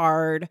it's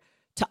hard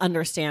to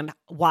understand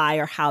why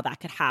or how that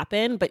could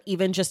happen. But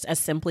even just as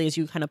simply as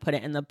you kind of put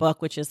it in the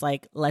book, which is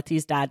like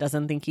Letty's dad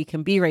doesn't think he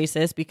can be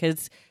racist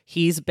because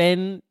he's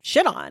been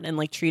shit on and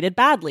like treated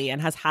badly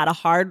and has had a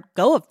hard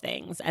go of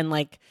things. And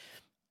like,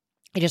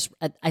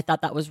 I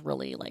thought that was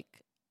really like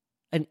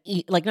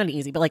not an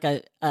easy, but like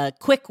a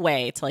quick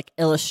way to like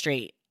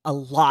illustrate a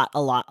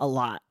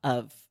lot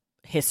of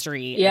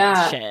history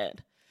and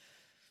shit.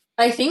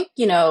 I think,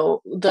 you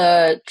know,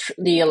 the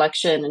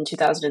election in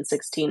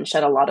 2016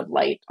 shed a lot of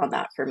light on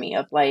that for me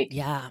of like,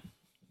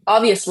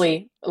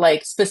 obviously,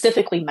 like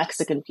specifically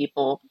Mexican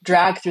people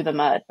dragged through the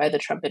mud by the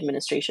Trump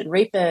administration,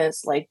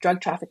 rapists, like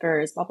drug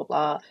traffickers, blah, blah,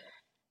 blah.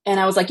 And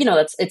I was like, you know,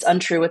 it's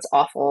untrue. It's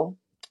awful.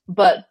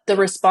 But the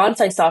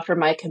response I saw from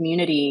my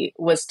community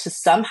was to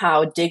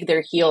somehow dig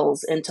their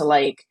heels into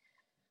like,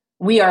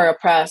 we are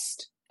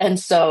oppressed, and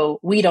so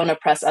we don't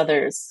oppress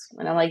others.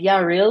 And I'm like, yeah,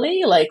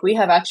 really? Like, we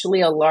have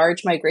actually a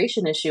large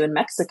migration issue in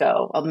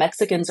Mexico.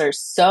 Mexicans are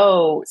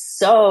so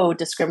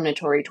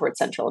discriminatory towards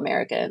Central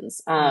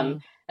Americans.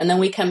 And then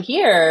we come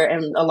here,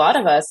 and a lot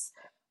of us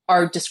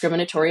are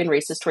discriminatory and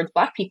racist towards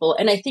Black people.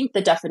 And I think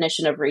the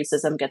definition of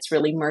racism gets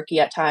really murky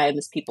at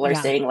times. People are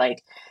saying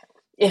like,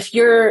 if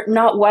you're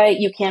not white,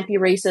 you can't be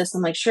racist.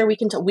 I'm like, sure, we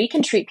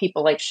can treat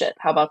people like shit.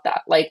 How about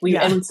that? Like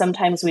and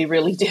sometimes we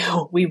really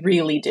do. We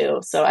really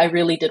do. So I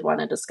really did want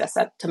to discuss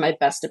that to my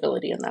best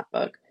ability in that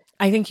book.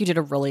 I think you did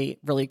a really,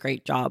 really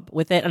great job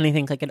with it. And I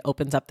think like it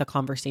opens up the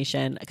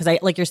conversation because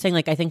like you're saying,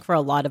 like, I think for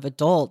a lot of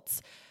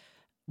adults,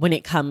 when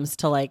it comes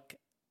to like,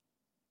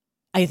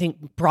 I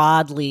think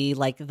broadly,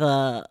 like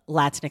the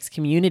Latinx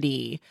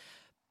community,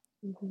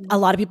 a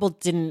lot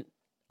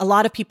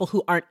of people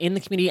who aren't in the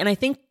community, and I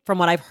think from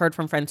what I've heard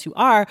from friends who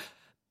are,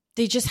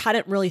 they just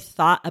hadn't really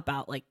thought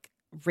about like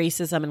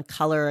racism and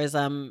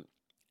colorism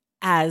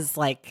as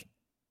like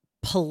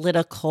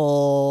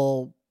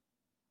political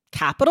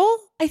capital,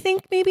 I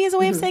think maybe is a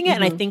way of saying it.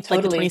 And I think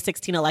like the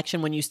 2016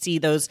 election, when you see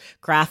those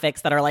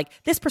graphics that are like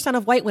this percent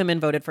of white women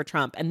voted for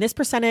Trump and this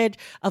percentage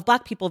of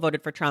Black people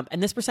voted for Trump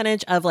and this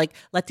percentage of like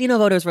Latino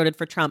voters voted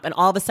for Trump. And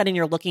all of a sudden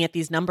you're looking at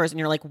these numbers and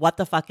you're like, what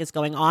the fuck is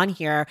going on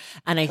here?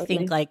 And I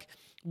think like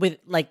with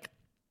like,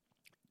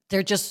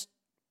 they're just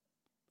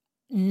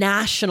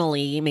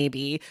nationally,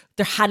 maybe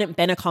there hadn't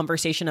been a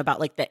conversation about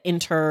like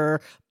the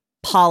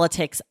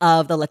politics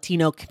of the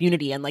Latino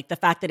community and like the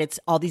fact that it's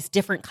all these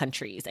different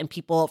countries and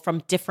people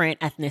from different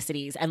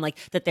ethnicities and like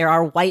that there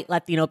are white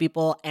Latino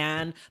people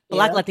and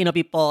Black Latino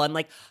people. And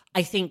like,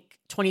 I think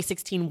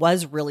 2016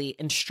 was really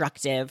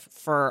instructive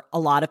for a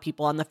lot of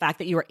people. And the fact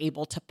that you were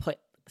able to put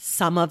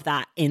some of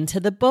that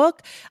into the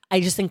book, I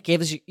just think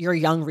gives your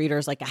young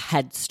readers like a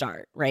head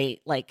start,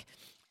 right? Like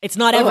it's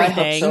not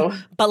everything,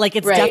 but like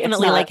it's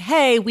definitely like,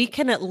 hey, we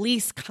can at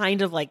least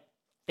kind of like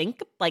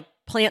think, like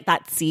plant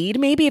that seed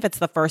maybe if it's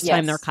the first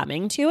time they're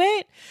coming to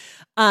it.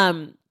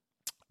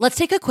 Let's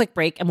take a quick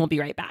break and we'll be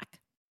right back.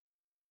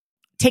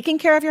 Taking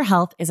care of your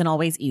health isn't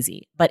always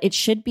easy, but it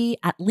should be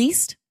at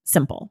least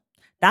simple.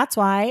 That's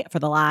why for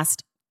the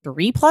last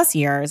 3+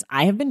 years,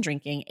 I have been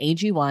drinking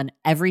AG1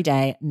 every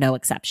day, no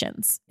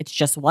exceptions. It's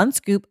just 1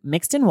 scoop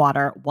mixed in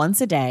water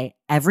once a day,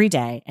 every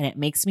day, and it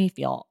makes me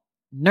feel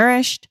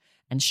nourished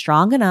and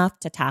strong enough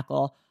to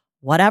tackle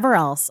whatever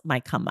else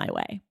might come my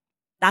way.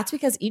 That's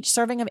because each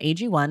serving of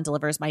AG1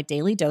 delivers my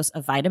daily dose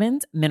of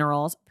vitamins,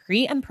 minerals,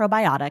 pre- and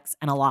probiotics,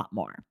 and a lot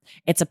more.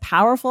 It's a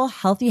powerful,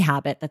 healthy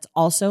habit that's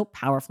also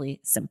powerfully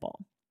simple.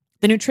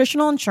 The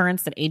nutritional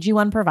insurance that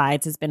AG1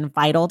 provides has been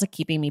vital to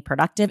keeping me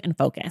productive and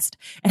focused.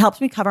 It helps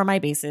me cover my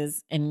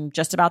bases in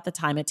just about the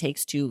time it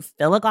takes to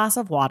fill a glass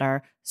of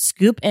water,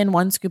 scoop in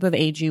 1 scoop of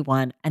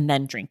AG1, and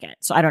then drink it.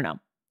 So I don't know,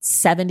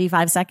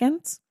 75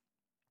 seconds?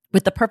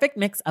 With the perfect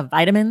mix of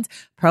vitamins,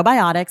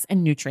 probiotics,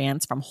 and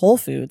nutrients from whole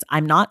foods,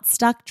 I'm not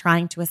stuck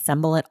trying to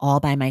assemble it all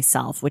by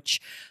myself,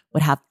 which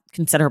would have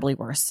considerably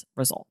worse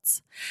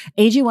results.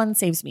 AG1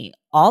 saves me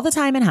all the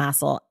time and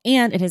hassle,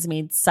 and it has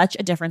made such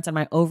a difference in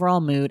my overall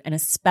mood and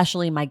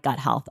especially my gut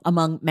health,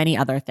 among many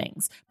other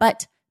things.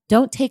 But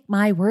don't take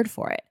my word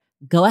for it.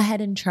 Go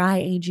ahead and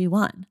try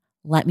AG1.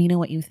 Let me know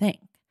what you think.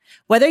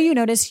 Whether you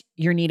notice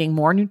you're needing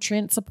more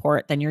nutrient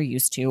support than you're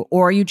used to,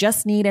 or you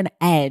just need an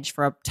edge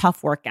for a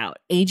tough workout,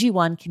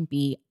 AG1 can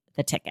be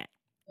the ticket.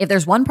 If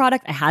there's one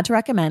product I had to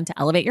recommend to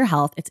elevate your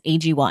health, it's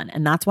AG1,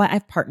 and that's why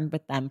I've partnered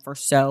with them for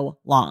so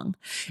long.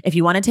 If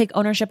you want to take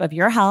ownership of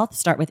your health,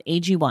 start with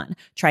AG1.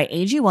 Try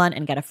AG1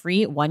 and get a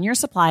free 1-year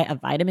supply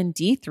of vitamin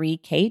D3,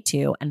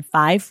 K2, and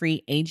 5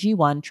 free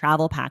AG1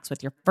 travel packs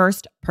with your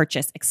first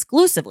purchase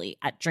exclusively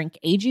at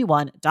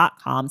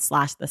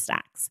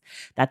drinkag1.com/thestacks.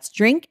 That's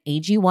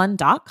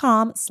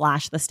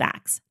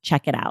drinkag1.com/thestacks.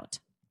 Check it out.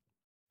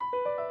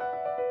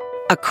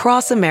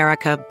 Across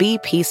America,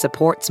 BP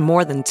supports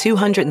more than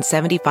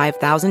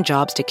 275,000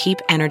 jobs to keep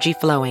energy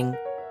flowing.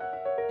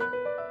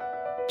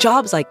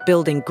 Jobs like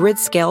building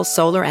grid-scale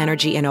solar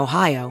energy in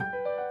Ohio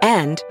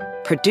and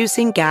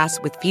producing gas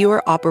with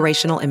fewer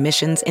operational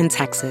emissions in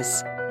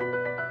Texas.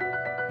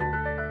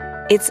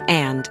 It's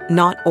and,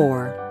 not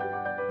or.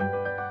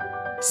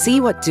 See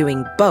what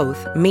doing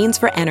both means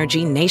for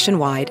energy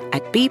nationwide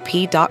at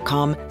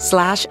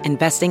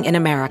bp.com/investing in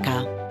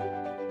America.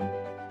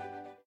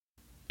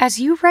 As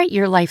you write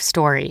your life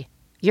story,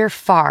 you're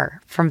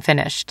far from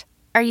finished.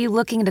 Are you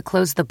looking to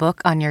close the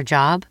book on your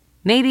job?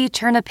 Maybe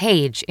turn a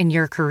page in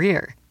your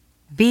career?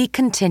 Be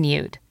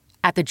continued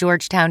at the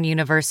Georgetown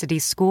University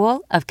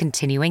School of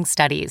Continuing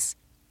Studies.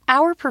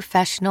 Our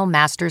professional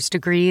master's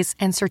degrees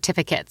and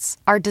certificates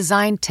are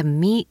designed to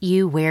meet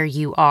you where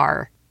you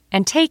are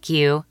and take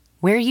you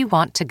where you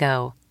want to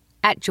go.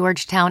 At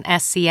Georgetown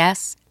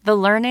SCS, the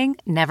learning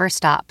never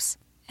stops,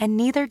 and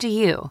neither do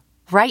you.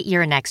 Write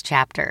your next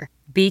chapter.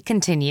 Be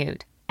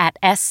continued at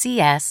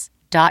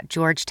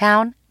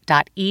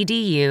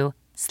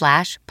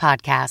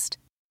scs.georgetown.edu/podcast.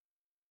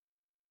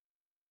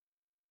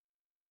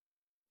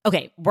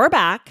 Okay, we're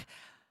back.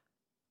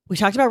 We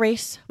talked about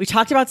race. We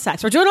talked about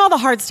sex. We're doing all the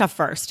hard stuff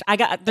first.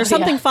 There's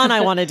something fun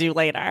I want to do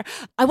later.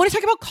 I want to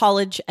talk about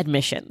college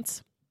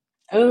admissions.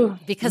 Oh,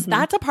 because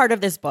that's a part of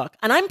this book.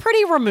 And I'm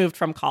pretty removed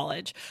from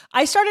college.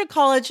 I started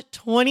college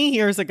 20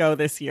 years ago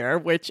this year,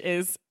 which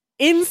is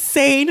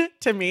insane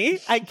to me.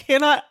 I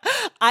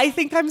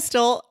think I'm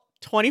still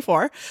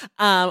 24.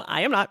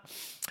 I am not.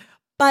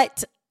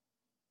 But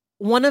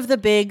one of the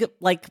big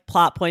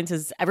plot points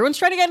is everyone's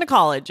trying to get into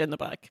college in the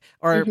book,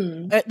 or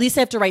at least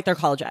they have to write their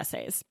college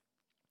essays.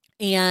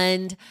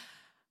 And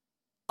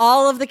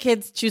all of the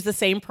kids choose the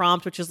same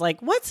prompt, which is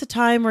what's a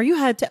time where you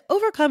had to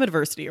overcome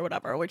adversity or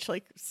whatever, which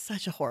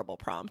such a horrible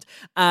prompt.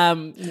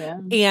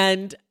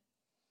 And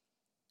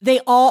they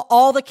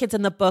all the kids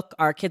in the book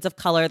are kids of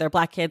color. They're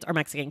Black kids or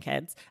Mexican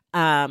kids.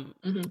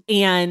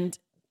 And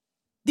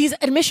these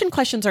admission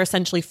questions are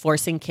essentially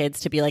forcing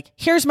kids to be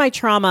here's my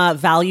trauma,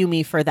 value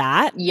me for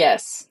that.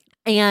 Yes.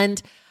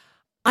 And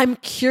I'm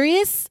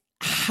curious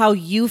how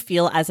you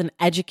feel as an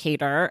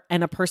educator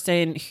and a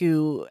person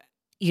who,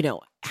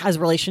 has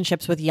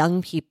relationships with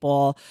young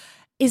people.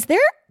 Is there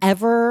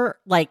ever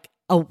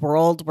a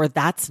world where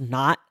that's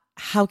not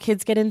how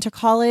kids get into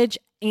college?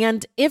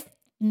 And if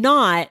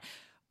not,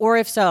 or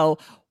if so,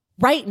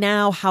 right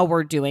now, how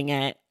we're doing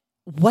it,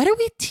 what are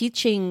we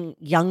teaching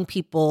young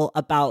people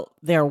about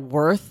their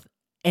worth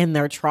and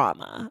their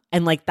trauma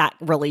and that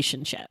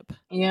relationship?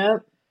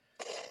 Yep.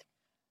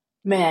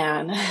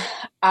 Man,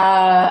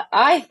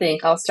 I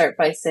think I'll start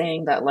by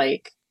saying that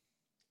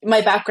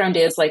my background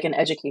is an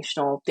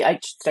educational, I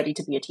studied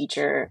to be a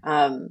teacher.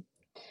 I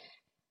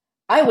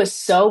was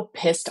so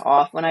pissed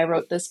off when I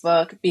wrote this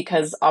book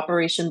because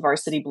Operation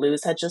Varsity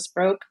Blues had just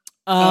broke.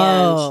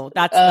 Oh,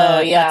 that's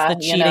the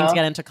cheating to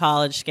get into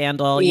college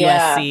scandal,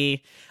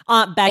 USC.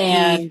 Aunt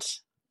Becky,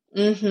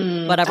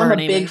 whatever her I'm a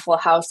name big is. Full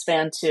House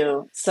fan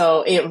too,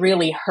 so it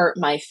really hurt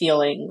my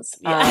feelings.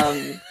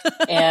 Yeah.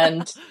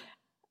 And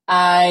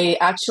I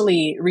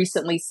actually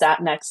recently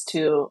sat next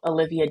to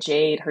Olivia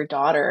Jade, her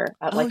daughter,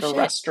 at a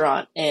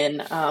restaurant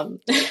in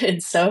in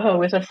Soho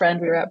with a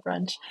friend. We were at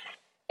brunch,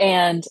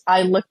 and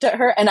I looked at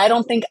her, and I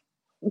don't think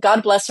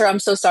God bless her. I'm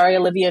so sorry,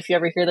 Olivia, if you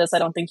ever hear this. I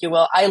don't think you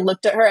will. I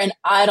looked at her and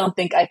I don't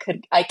think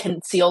I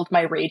concealed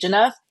my rage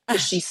enough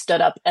because she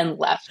stood up and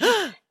left.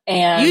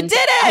 And you did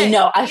it! I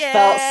know. I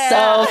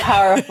felt so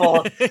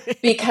powerful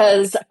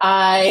because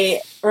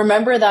I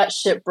remember that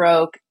shit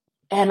broke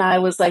and I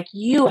was like,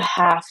 you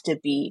have to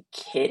be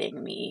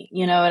kidding me.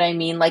 You know what I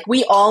mean? Like,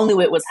 we all knew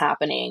it was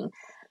happening.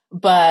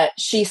 But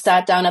she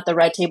sat down at the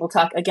red table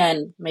talk.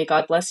 Again, may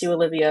God bless you,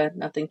 Olivia.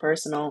 Nothing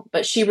personal.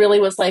 But she really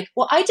was like,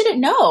 well, I didn't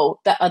know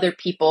that other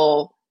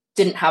people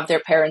didn't have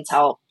their parents'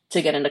 help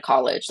to get into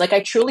college. Like,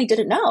 I truly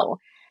didn't know.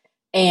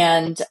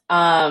 And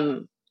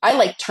I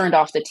like turned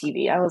off the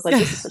TV. I was like,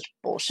 this is such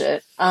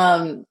bullshit.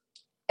 And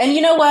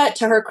you know what?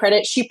 To her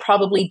credit, she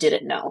probably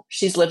didn't know.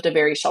 She's lived a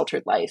very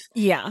sheltered life.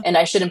 Yeah. And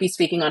I shouldn't be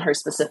speaking on her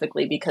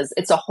specifically because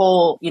it's a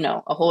whole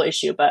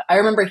issue. But I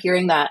remember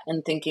hearing that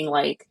and thinking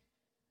like,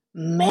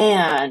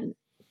 man,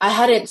 I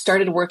hadn't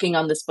started working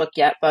on this book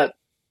yet, but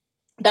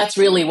that's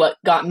really what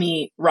got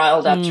me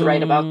riled up to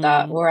write about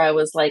that, where I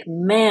was like,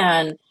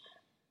 man,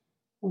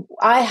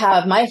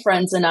 my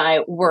friends and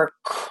I were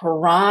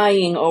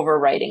crying over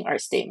writing our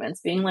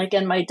statements, being like,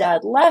 and my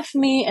dad left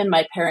me and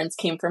my parents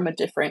came from a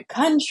different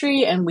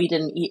country and we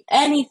didn't eat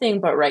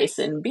anything but rice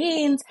and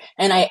beans.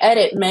 And I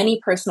edit many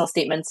personal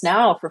statements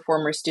now for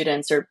former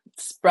students or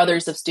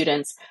brothers of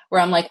students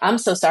where I'm like, I'm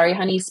so sorry,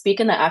 honey,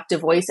 speak in the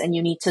active voice and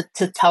you need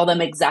to tell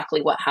them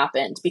exactly what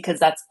happened because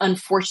that's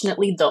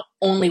unfortunately the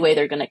only way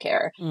they're going to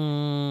care.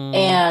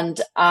 And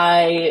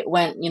I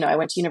went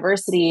to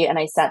university and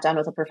I sat down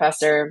with a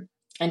professor.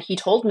 And he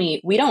told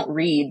me, we don't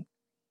read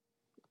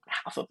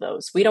half of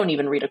those. We don't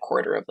even read a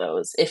quarter of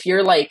those. If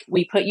you're like,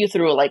 we put you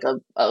through like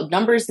a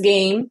numbers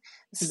game.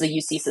 This is a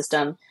UC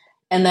system.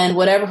 And then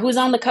who's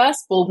on the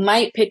cusp,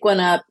 might pick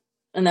one up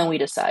and then we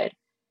decide.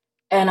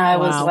 And I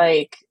was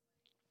like,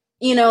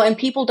 and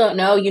people don't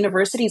know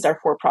universities are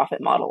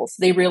for-profit models.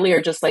 They really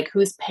are just like,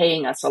 who's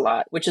paying us a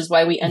lot, which is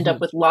why we end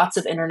up with lots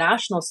of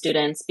international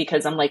students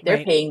because I'm like,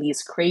 they're paying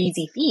these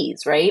crazy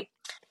fees, right?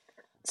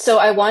 So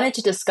I wanted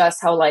to discuss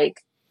how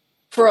like,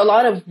 for a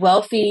lot of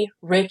wealthy,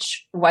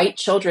 rich, white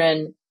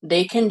children,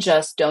 they can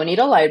just donate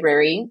a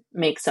library,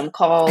 make some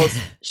calls,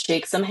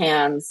 shake some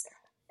hands,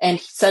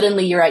 and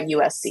suddenly you're at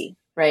USC,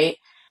 right?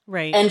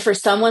 Right. And for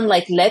someone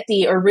like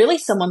Leti, or really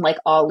someone like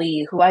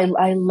Ali, who I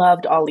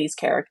loved Ali's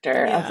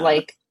character of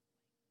like,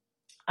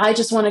 I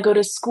just want to go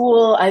to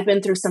school. I've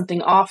been through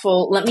something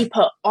awful. Let me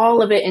put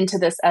all of it into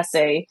this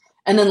essay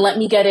and then let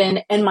me get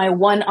in. And my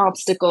one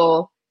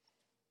obstacle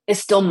is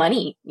still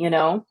money,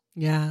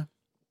 Yeah.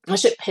 That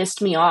shit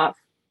pissed me off.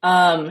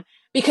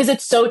 Because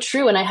it's so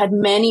true. And I had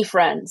many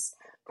friends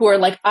who are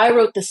like, I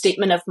wrote the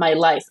statement of my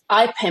life.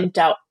 I pimped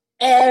out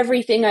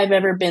everything I've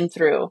ever been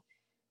through.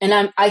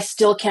 And I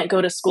still can't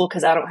go to school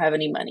because I don't have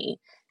any money.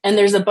 And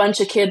there's a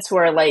bunch of kids who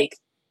are like,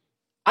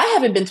 I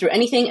haven't been through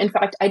anything. In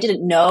fact, I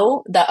didn't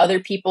know that other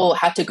people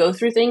had to go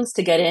through things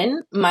to get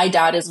in. My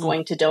dad is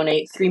going to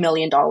donate $3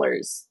 million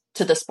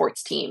to the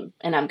sports team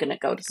and I'm going to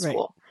go to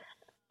school.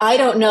 Right. I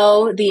don't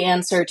know the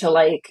answer to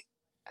like,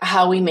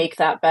 how we make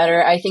that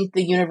better. I think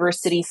the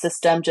university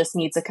system just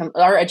needs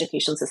our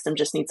education system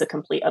just needs a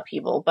complete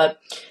upheaval. But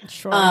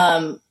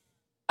I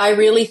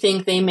really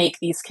think they make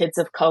these kids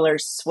of color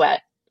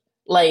sweat.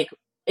 Like,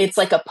 it's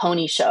like a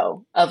pony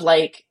show of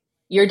like,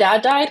 your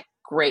dad died?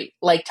 Great.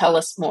 Like, tell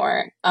us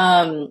more.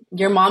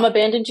 Your mom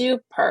abandoned you?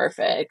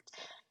 Perfect.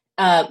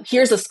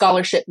 Here's a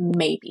scholarship,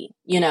 maybe,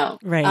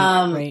 Right,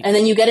 right. And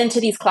then you get into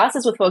these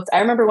classes with folks. I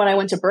remember when I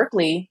went to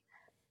Berkeley,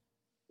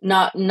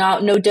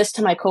 no diss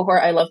to my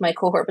cohort. I love my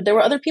cohort, but there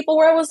were other people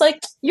where I was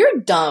like, you're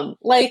dumb.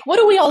 Like, what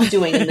are we all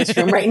doing in this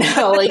room right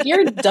now? Like,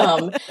 you're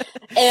dumb.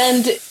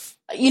 And,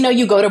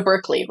 you go to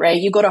Berkeley, right?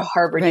 You go to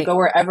Harvard, you go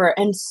wherever.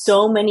 And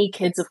so many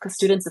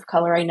students of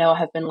color I know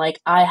have been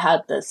like, I had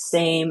the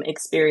same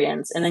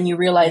experience. And then you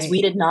realize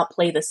we did not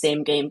play the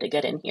same game to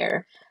get in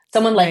here.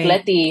 Someone like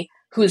Leti,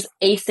 who's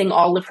acing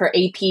all of her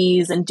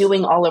APs and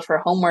doing all of her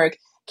homework,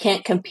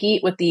 can't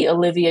compete with the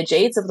Olivia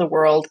Jades of the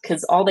world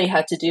because all they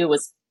had to do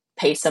was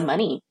pay some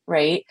money,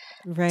 right?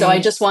 So I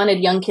just wanted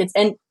young kids.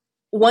 And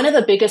one of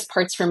the biggest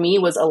parts for me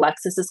was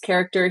Alexis's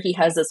character. He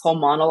has this whole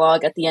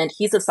monologue at the end.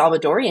 He's a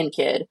Salvadorian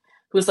kid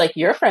who's like,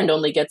 your friend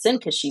only gets in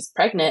because she's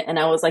pregnant. And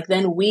I was like,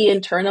 then we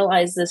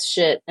internalize this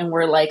shit and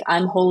we're like,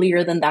 I'm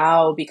holier than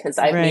thou because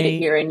I've made it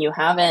here and you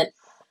haven't.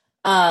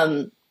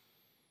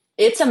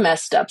 It's a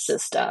messed up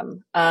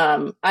system.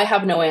 I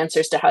have no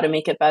answers to how to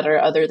make it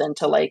better other than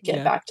to like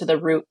get back to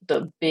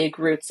the big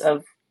roots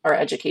of our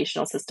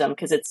educational system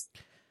because it's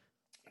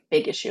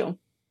big issue.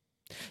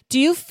 Do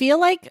you feel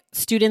like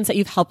students that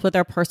you've helped with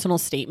their personal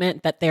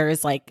statement that there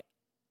is like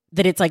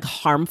that it's like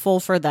harmful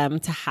for them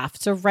to have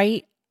to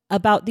write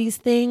about these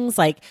things?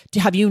 Like,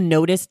 have you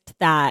noticed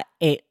that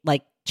it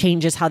like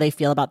changes how they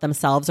feel about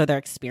themselves or their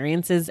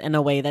experiences in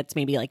a way that's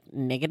maybe like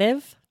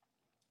negative?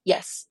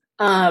 Yes.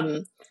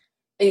 I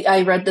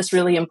read this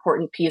really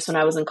important piece when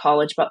I was in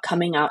college about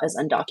coming out as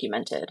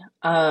undocumented.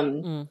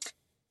 And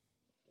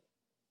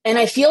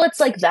I feel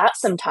it's like that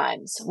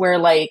sometimes where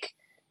like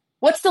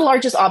what's the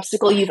largest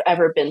obstacle you've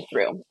ever been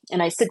through?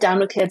 And I sit down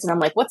with kids and I'm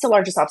like, what's the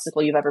largest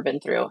obstacle you've ever been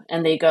through?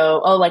 And they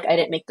go, oh, like I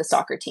didn't make the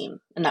soccer team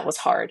and that was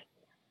hard.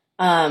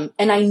 And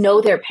I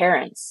know their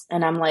parents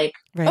and I'm like,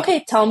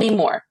 okay, tell me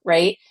more.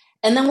 Right.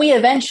 And then we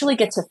eventually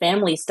get to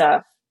family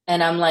stuff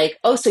and I'm like,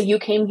 oh, so you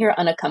came here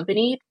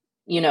unaccompanied,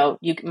 you know,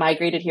 you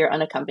migrated here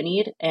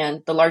unaccompanied.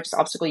 And the largest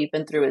obstacle you've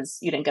been through is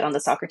you didn't get on the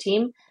soccer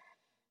team.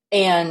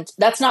 And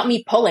that's not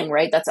me pulling,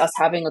 right? That's us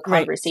having a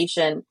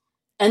conversation. Right.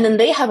 And then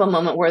they have a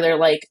moment where they're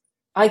like,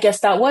 I guess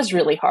that was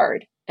really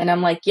hard. And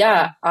I'm like,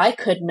 yeah, I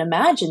couldn't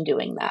imagine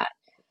doing that.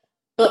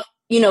 But,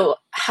 you know,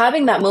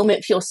 having that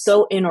moment feel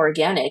so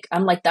inorganic.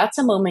 I'm like, that's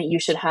a moment you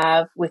should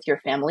have with your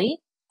family.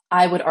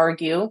 I would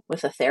argue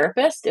with a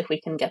therapist if we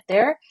can get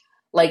there,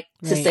 like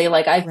to say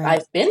like,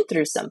 I've been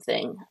through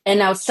something. And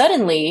now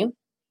suddenly,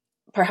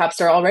 perhaps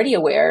they're already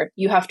aware,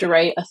 you have to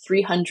write a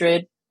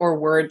 300 or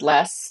word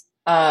less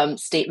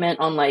statement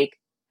on like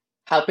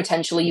how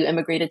potentially you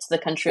immigrated to the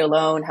country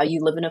alone, how you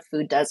live in a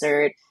food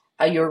desert,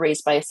 how you were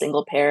raised by a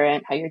single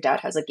parent, how your dad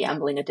has a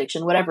gambling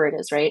addiction, whatever it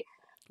is, right?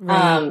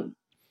 And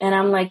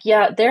I'm like,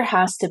 yeah, there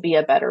has to be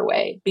a better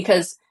way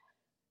because,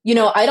 you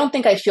know, I don't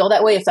think I feel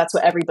that way if that's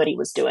what everybody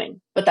was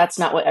doing, but that's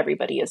not what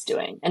everybody is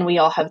doing. And we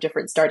all have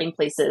different starting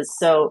places.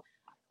 So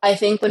I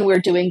think when we're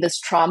doing this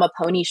trauma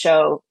pony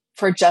show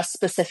for just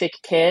specific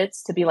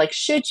kids to be like,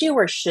 should you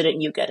or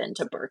shouldn't you get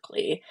into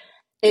Berkeley?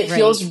 It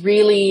feels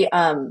really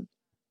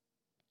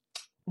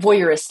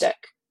voyeuristic,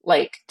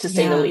 like to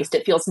say the least.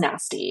 It feels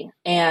nasty.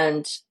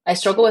 And I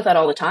struggle with that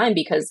all the time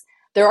because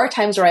there are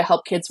times where I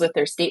help kids with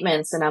their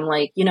statements and I'm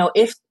like, you know,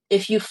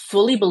 if you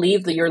fully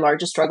believe that your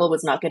largest struggle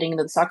was not getting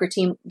into the soccer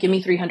team, give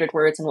me 300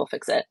 words and we'll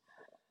fix it.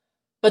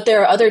 But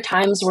there are other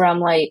times where I'm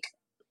like,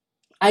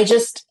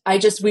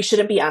 we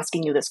shouldn't be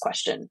asking you this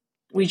question.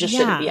 We just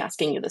shouldn't be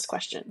asking you this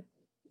question.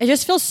 It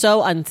just feels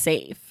so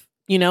unsafe.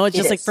 You know, it's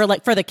just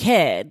for the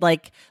kid,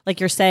 like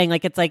you're saying,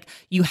 like, it's like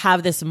you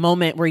have this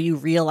moment where you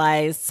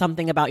realize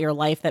something about your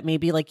life that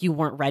maybe like you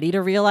weren't ready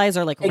to realize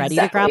or like ready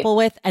to grapple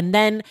with. And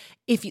then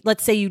if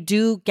let's say you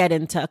do get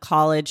into a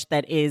college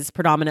that is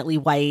predominantly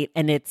white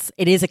and it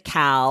is a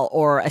Cal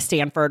or a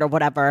Stanford or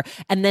whatever.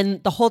 And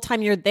then the whole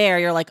time you're there,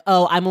 you're like,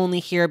 oh, I'm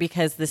only here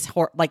because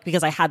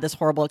because I had this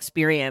horrible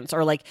experience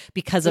or like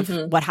because of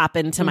what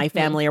happened to my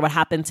family or what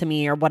happened to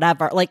me or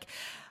whatever. Like,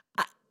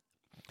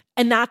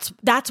 and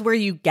that's where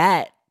you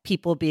get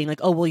people being like,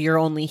 oh, well, you're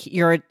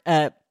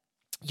a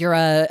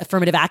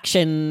affirmative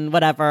action,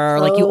 whatever.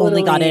 Totally. Like you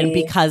only got in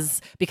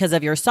because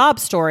of your sob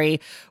story,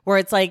 where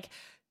it's like,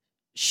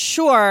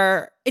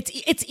 sure,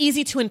 it's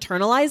easy to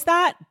internalize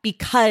that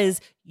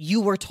because you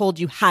were told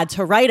you had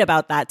to write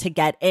about that to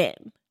get in.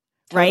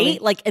 Right? Totally.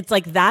 Like, it's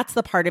like, that's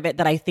the part of it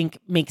that I think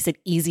makes it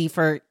easy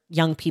for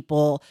young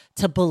people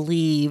to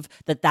believe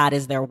that that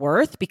is their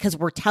worth, because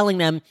we're telling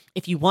them,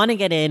 if you want to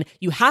get in,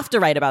 you have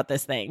to write about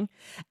this thing.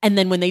 And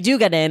then when they do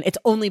get in, it's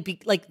only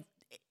like,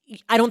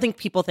 I don't think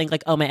people think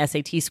like, oh, my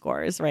SAT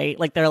scores, right?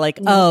 Like they're like,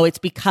 oh, it's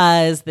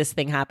because this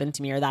thing happened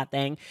to me or that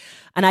thing.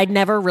 And I'd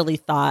never really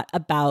thought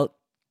about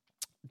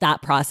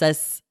that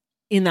process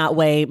in that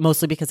way,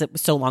 mostly because it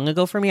was so long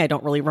ago for me. I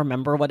don't really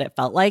remember what it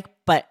felt like.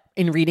 But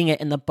in reading it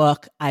in the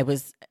book, I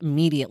was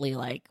immediately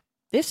like,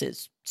 this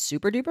is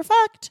super duper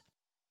fucked.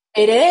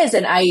 It is.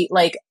 And I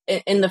like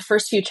in the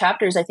first few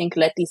chapters, I think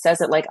Letty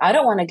says it like, I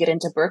don't want to get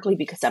into Berkeley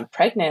because I'm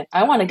pregnant.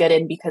 I want to get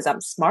in because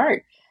I'm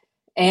smart.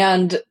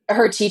 And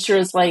her teacher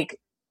is like,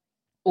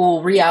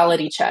 oh,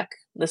 reality check.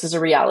 This is a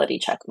reality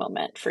check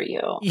moment for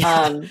you.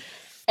 Yeah.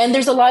 And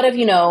there's a lot of,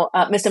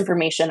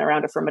 misinformation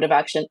around affirmative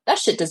action. That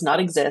shit does not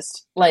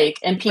exist. Like,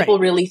 and people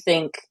really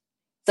think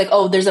it's like,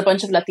 oh, there's a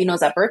bunch of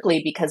Latinos at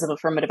Berkeley because of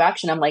affirmative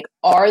action. I'm like,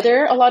 are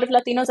there a lot of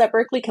Latinos at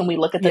Berkeley? Can we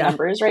look at the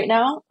numbers right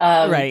now?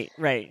 Right.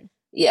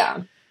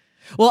 Yeah.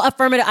 Well,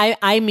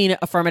 I mean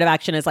affirmative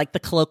action is like the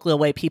colloquial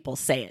way people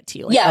say it to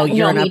you. Like, yeah. Oh,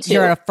 you're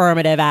an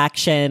affirmative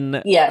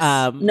action.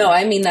 Yes. No,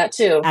 I mean that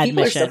too. Admission.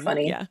 People are so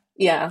funny.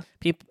 Yeah.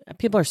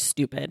 People are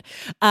stupid.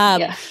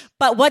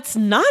 But what's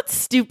not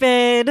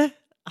stupid,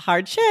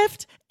 hard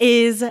shift,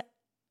 is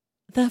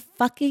the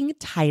fucking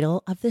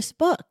title of this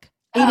book.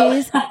 It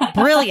is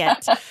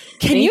brilliant.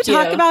 Can you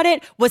talk about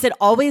it? Was it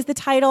always the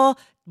title?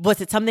 Was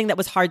it something that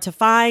was hard to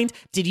find?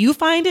 Did you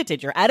find it?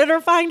 Did your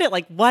editor find it?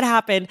 Like, what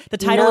happened? The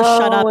title is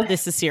Shut Up,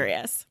 This is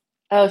Serious.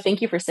 Oh,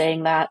 thank you for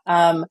saying that.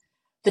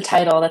 The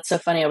title, that's so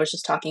funny. I was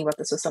just talking about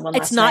this with someone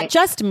last night. It's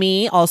not just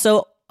me.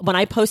 Also, when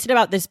I posted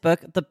about this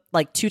book, the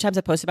like 2 times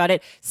I posted about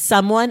it,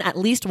 someone, at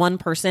least one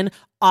person,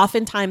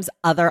 oftentimes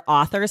other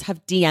authors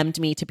have DM'd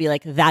me to be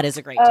like, that is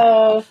a great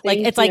title. Like,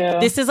 it's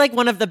like, this is like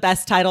one of the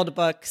best titled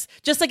books.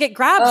 Just like it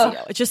grabs you.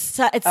 It's just,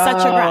 it's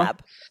such a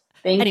grab.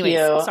 Anyways,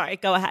 you. Sorry,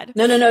 go ahead.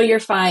 No, you're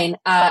fine.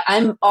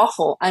 I'm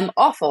awful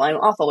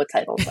with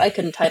titles. I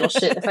couldn't title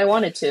shit if I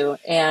wanted to.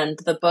 And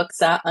the book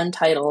sat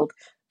untitled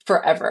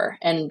forever.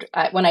 And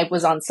when I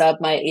was on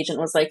sub, my agent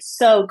was like,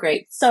 so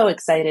great, so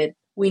excited.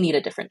 We need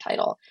a different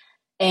title.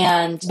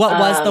 And what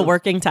was the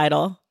working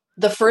title?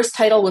 The first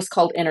title was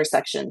called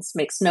Intersections.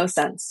 Makes no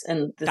sense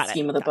in the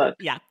scheme of the book.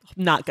 Yeah,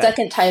 not good.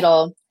 Second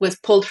title was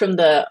pulled from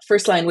the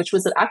first line, which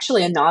was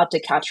actually a nod to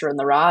Catcher in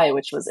the Rye,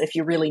 which was If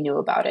You Really Knew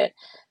About It.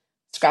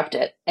 Scrapped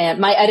it. And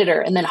my editor,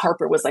 and then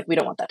Harper was like, we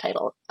don't want that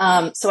title.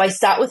 So I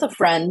sat with a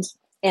friend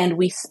and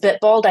we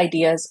spitballed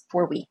ideas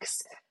for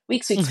weeks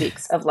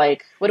of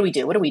like, what do we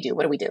do? What do we do?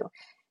 What do we do?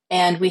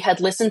 And we had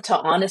listened to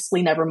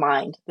Honestly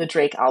Nevermind, the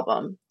Drake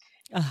album.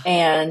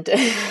 And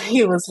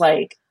he was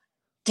like,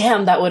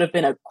 damn, that would have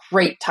been a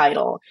great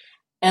title.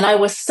 And I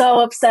was so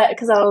upset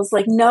because I was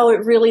like, no,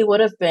 it really would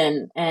have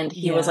been. And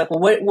he was like,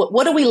 well,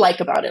 what do we like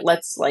about it?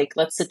 Let's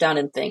sit down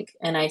and think.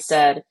 And I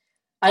said,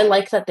 I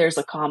like that there's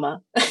a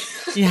comma.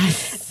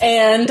 Yes.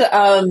 And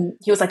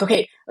he was like,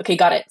 okay,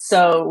 got it.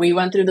 So we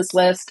went through this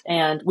list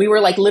and we were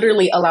like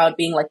literally allowed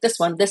being like this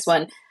one.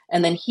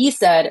 And then he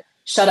said,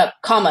 shut up,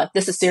 comma,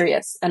 this is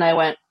serious. And I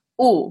went,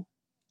 ooh,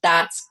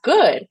 that's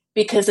good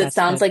because it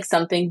sounds like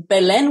something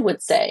Belen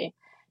would say.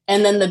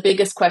 And then the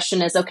biggest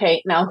question is,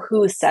 okay, now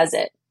who says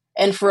it?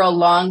 And for a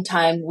long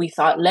time, we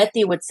thought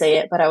Letty would say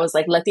it, but I was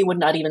like, Letty would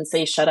not even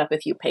say shut up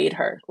if you paid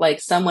her.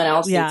 Like someone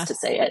else needs to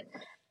say it.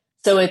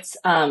 So it's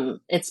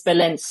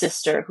Belen's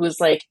sister who's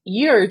like,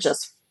 you're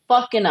just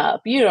fucking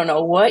up. You don't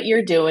know what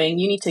you're doing.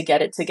 You need to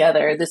get it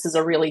together. This is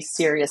a really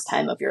serious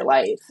time of your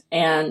life.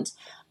 And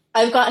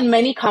I've gotten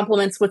many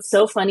compliments. What's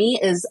so funny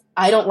is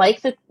I don't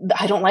like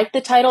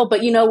the title,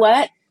 but you know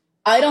what?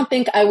 I don't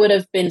think I would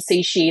have been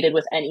satiated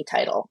with any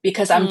title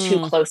because I'm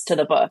too close to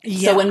the book.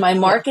 Yeah. So when my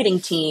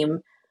marketing team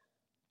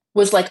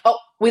was like, oh,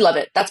 we love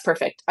it. That's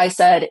perfect. I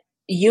said,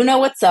 you know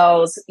what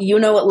sells. You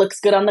know what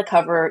looks good on the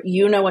cover.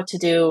 You know what to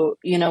do.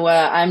 You know what?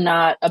 I'm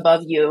not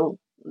above you.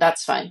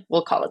 That's fine.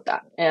 We'll call it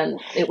that. And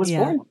it was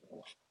born.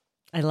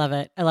 I love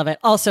it.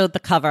 Also, the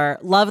cover.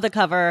 Love the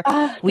cover.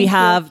 We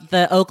have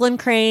the Oakland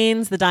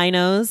Cranes, the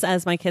dinos,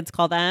 as my kids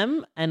call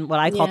them, and what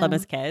I call them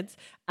as kids.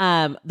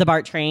 The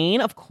BART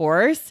train, of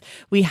course.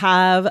 We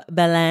have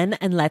Belen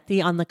and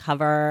Letty on the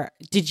cover.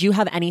 Did you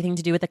have anything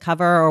to do with the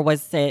cover, or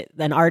was it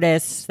an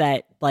artist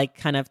that like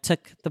kind of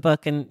took the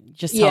book? And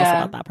just tell us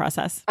about that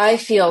process. I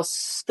feel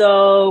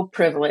so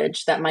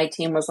privileged that my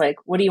team was like,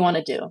 what do you want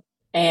to do?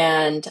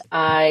 And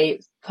I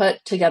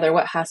put together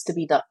what has to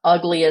be the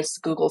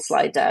ugliest Google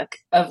slide deck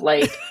of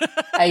like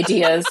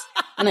ideas.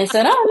 And I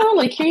said, oh no,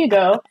 like, here you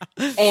go.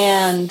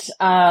 And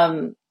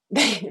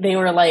they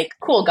were like,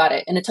 cool, got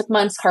it. And it took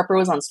months. Harper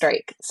was on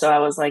strike. So I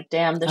was like,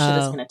 damn, this shit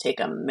is going to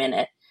take a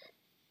minute.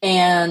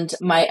 And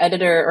my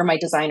editor or my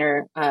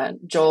designer,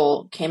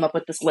 Joel, came up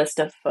with this list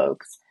of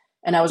folks.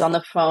 And I was on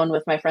the phone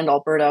with my friend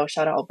Alberto,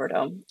 shout out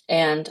Alberto.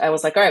 And I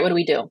was like, all right, what do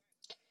we do?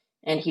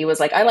 And he was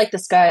like, I like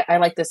this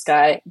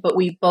guy. But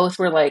we both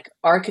were like,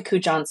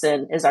 Arkaku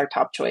Johnson is our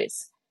top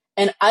choice.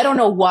 And I don't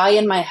know why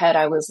in my head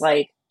I was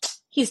like,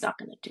 he's not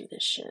going to do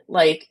this shit.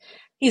 Like,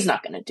 he's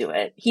not going to do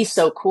it. He's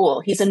so cool.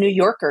 He's a New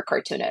Yorker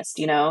cartoonist,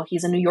 you know?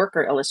 He's a New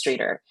Yorker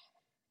illustrator.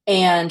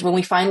 And when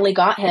we finally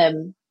got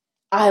him,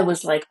 I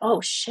was like,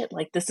 oh shit,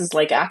 like this is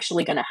like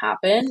actually going to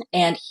happen.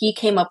 And he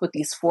came up with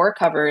these 4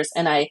 covers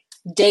and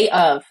day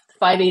of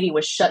 580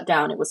 was shut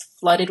down. It was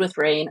flooded with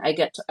rain. I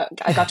got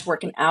to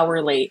work an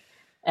hour late.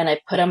 And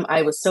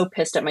I was so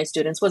pissed at my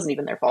students. Wasn't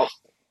even their fault.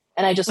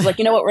 And I just was like,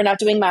 you know what? We're not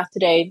doing math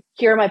today.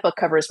 Here are my book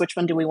covers. Which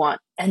one do we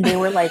want? And they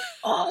were like,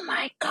 oh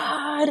my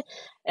God.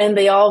 And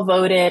they all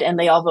voted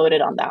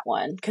on that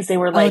one. Cause they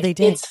were like,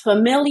 it's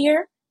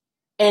familiar.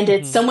 And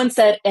it's someone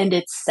said, and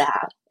it's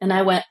sad. And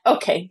I went,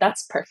 okay,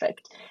 that's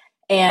perfect.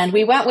 And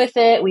we went with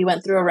it. We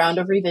went through a round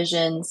of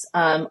revisions.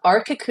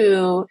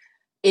 Arkaku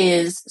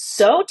is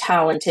so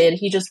talented.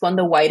 He just won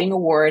the Whiting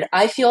Award.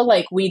 I feel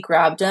like we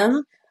grabbed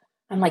him.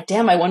 I'm like,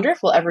 damn, I wonder if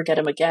we'll ever get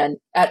him again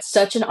at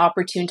such an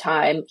opportune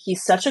time.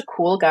 He's such a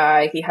cool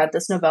guy. He had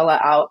this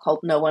novella out called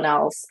No One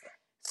Else.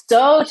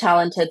 So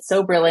talented,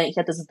 so brilliant. He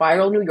had this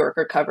viral New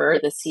Yorker cover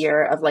this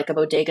year of like a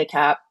bodega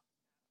cap.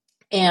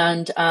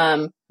 And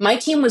my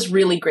team was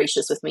really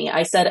gracious with me.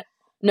 I said,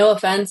 no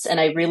offense, and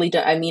I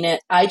mean it.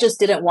 I just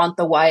didn't want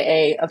the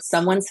YA of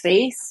someone's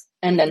face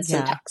and then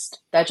some text.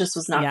 That just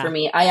was not for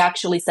me. I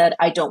actually said,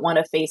 I don't want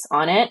a face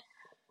on it.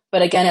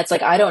 But again, it's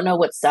like, I don't know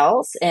what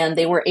sells. And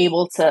they were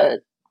able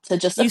to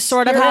just, you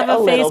sort of have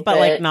a face, but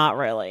like not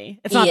really.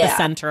 It's not the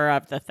center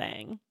of the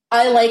thing.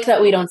 I like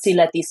that we don't see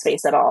Letty's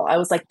face at all. I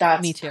was like,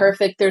 that's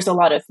perfect. There's a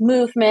lot of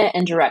movement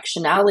and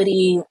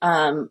directionality.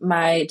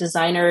 My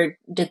designer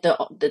did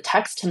the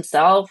text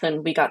himself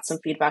and we got some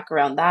feedback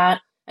around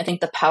that. I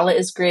think the palette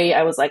is great.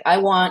 I was like, I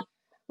want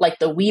like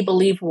the We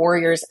Believe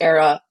Warriors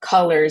era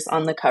colors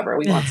on the cover.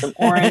 We want some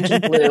orange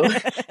and blue.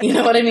 You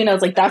know what I mean? I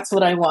was like, that's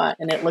what I want.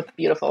 And it looked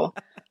beautiful.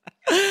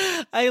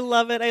 I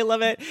love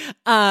it.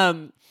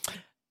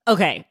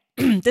 Okay.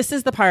 This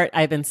is the part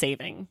I've been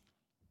saving.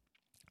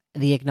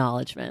 The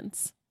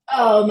acknowledgments.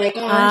 Oh my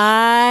gosh.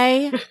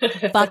 I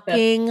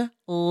fucking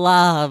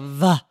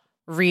love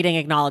reading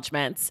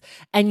acknowledgments.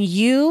 And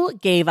you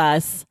gave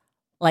us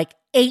like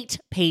 8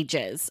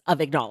 pages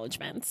of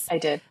acknowledgments. I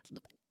did.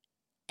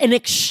 An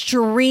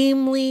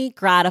extremely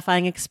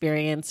gratifying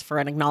experience for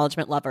an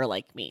acknowledgement lover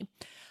like me.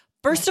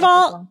 First of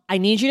all, I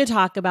need you to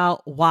talk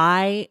about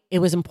why it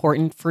was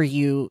important for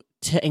you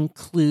to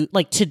include,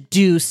 like, to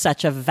do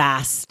such a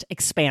vast,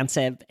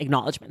 expansive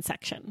acknowledgement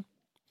section.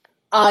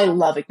 I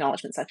love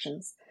acknowledgement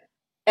sections.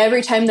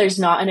 Every time there's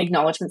not an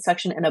acknowledgement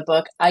section in a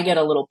book, I get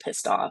a little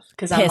pissed off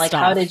because I'm like,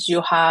 how did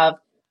you have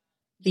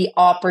the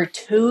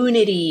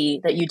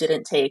opportunity that you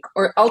didn't take?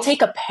 Or I'll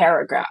take a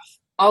paragraph.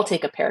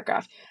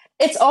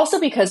 It's also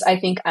because I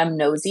think I'm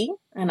nosy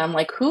and I'm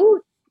like,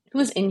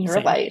 who's in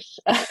your life?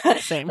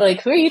 Same.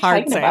 Like, who are you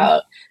talking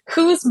about?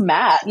 Who's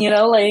Matt? You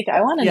know, like,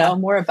 I want to know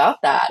more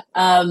about that.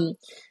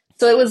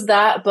 So it was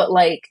that, but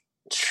like,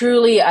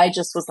 truly, I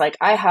just was like,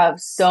 I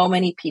have so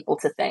many people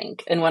to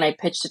thank. And when I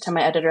pitched it to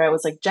my editor, I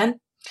was like, Jen,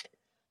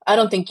 I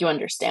don't think you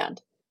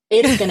understand.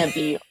 It's going to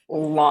be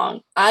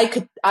long.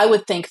 I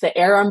would think the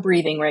air I'm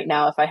breathing right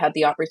now if I had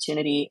the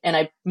opportunity, and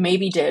I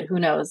maybe did, who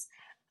knows?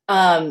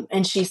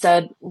 And she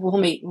said, we'll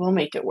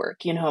make it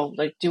work, you know,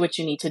 like, do what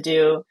you need to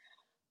do.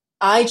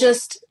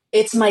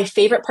 It's my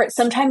favorite part.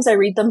 Sometimes I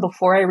read them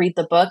before I read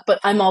the book,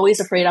 but I'm always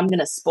afraid I'm going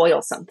to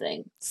spoil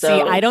something. So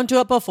see, I don't do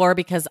it before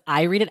because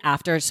I read it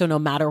after. So no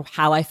matter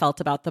how I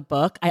felt about the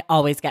book, I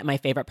always get my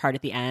favorite part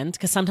at the end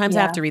because sometimes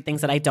I have to read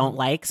things that I don't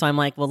like. So I'm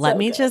like, well, let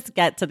me just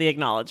get to the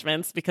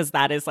acknowledgements because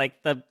that is like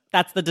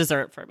that's the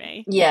dessert for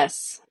me.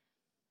 Yes.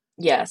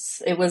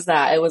 It was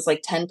that. It was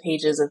like 10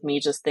 pages of me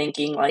just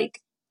thinking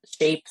like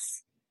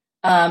shapes.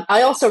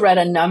 I also read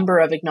a number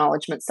of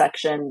acknowledgement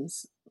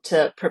sections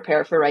to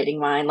prepare for writing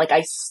mine. Like,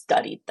 I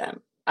studied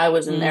them. I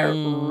was in there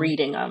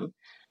reading them.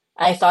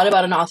 I thought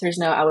about an author's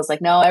note. I was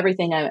like, no,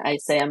 everything I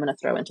say I'm going to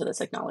throw into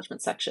this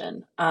acknowledgement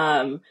section.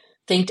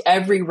 Thanked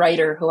every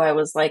writer who I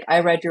was like,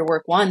 I read your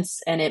work once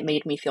and it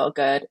made me feel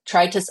good.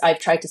 I've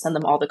tried to send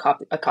them all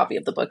a copy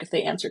of the book if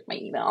they answered my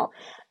email.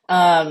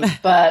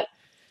 But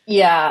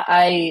yeah,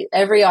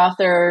 every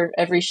author,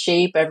 every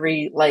shape,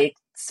 every like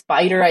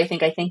spider, I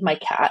think my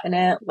cat in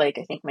it. Like,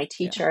 I think my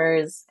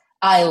teachers.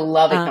 I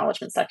love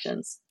acknowledgement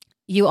sections.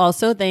 You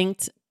also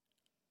thanked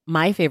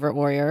my favorite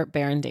warrior,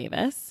 Baron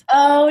Davis.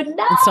 Oh,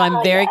 no. And so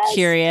I'm very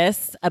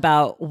curious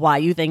about why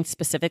you thanked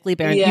specifically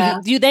Baron. Yeah.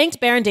 You thanked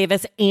Baron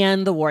Davis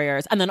and the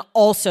Warriors, and then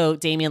also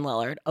Damian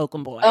Lillard,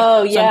 Oakland boy.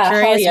 Oh, yeah. So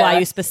I'm curious why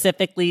you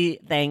specifically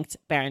thanked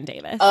Baron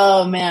Davis.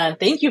 Oh, man.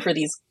 Thank you for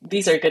these.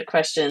 These are good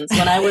questions.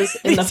 When I was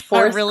in the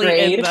fourth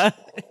grade.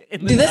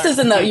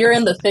 You're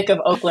in the thick of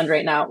Oakland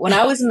right now. When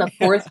I was in the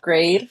fourth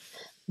grade,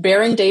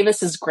 Baron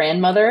Davis's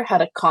grandmother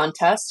had a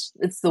contest.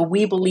 It's the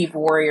We Believe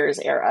Warriors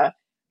era.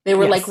 They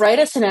were like, write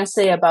us an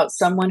essay about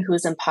someone who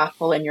is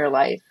impactful in your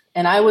life.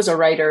 And I was a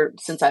writer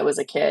since I was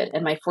a kid.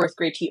 And my fourth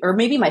grade or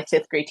maybe my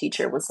fifth grade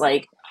teacher was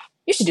like,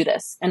 you should do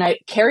this. And I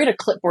carried a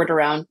clipboard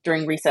around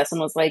during recess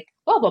and was like,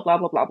 blah, blah, blah,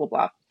 blah, blah, blah,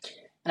 blah.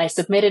 And I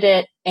submitted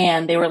it.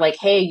 And they were like,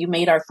 hey, you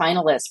made our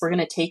finalists. We're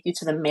going to take you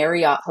to the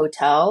Marriott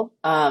Hotel,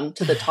 to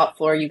the top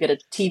floor. You get a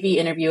TV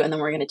interview, and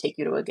then we're going to take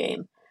you to a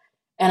game.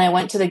 And I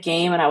went to the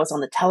game and I was on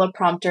the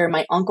teleprompter.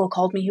 My uncle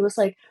called me. He was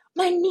like,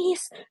 my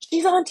niece,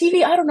 she's on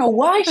TV. I don't know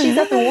why she's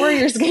at the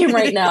Warriors game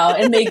right now.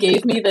 And they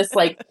gave me this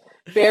like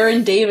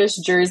Baron Davis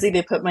jersey.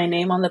 They put my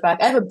name on the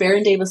back. I have a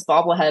Baron Davis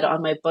bobblehead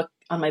on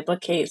my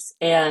bookcase.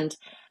 And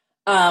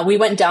we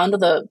went down to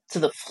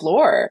the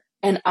floor.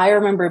 And I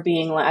remember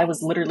being like, I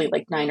was literally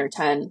like 9 or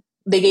 10.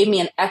 They gave me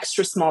an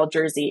extra small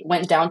jersey,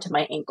 went down to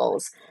my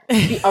ankles,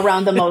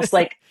 around the most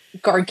like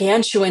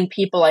gargantuan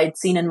people I'd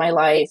seen in my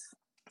life.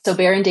 So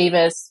Baron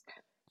Davis,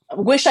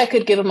 wish I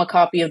could give him a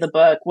copy of the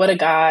book. What a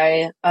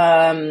guy.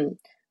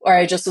 Or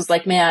I just was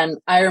like, man,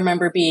 I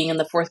remember being in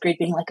the fourth grade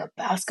being like a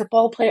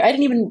basketball player. I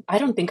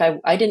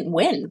didn't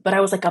win, but I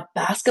was like a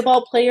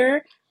basketball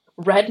player,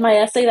 read my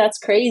essay. That's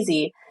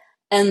crazy.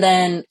 And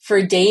then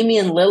for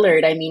Damian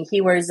Lillard, I mean,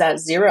 he wears that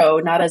 0,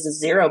 not as a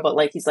 0, but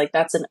like, he's like,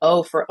 that's an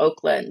O for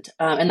Oakland.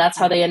 And that's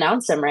how they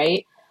announce him,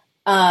 right?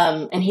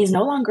 And he's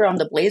no longer on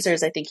the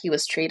Blazers. I think he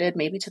was traded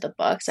maybe to the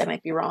Bucks. I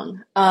might be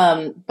wrong.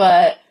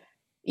 But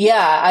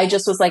yeah, I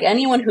just was like,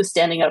 anyone who's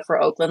standing up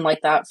for Oakland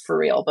like that, for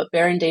real. But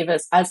Baron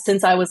Davis,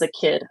 since I was a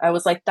kid, I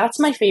was like, that's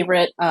my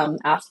favorite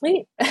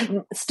athlete.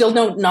 Still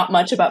know not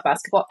much about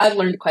basketball. I've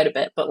learned quite a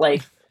bit, but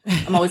like,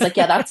 I'm always like,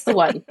 yeah, that's the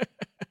one.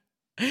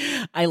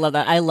 I love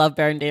that. I love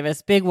Baron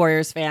Davis. Big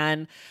Warriors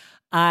fan.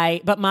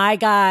 But my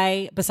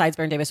guy besides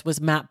Baron Davis was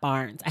Matt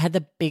Barnes. I had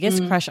the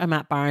biggest crush on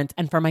Matt Barnes.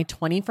 And for my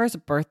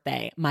 21st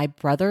birthday, my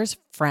brother's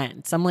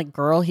friend, some like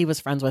girl he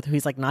was friends with, who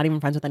he's like not even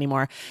friends with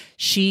anymore,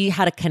 she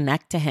had to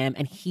connect to him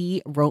and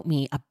he wrote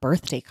me a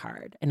birthday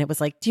card. And it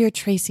was like, dear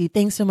Tracy,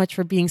 thanks so much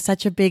for being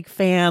such a big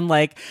fan.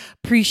 Like,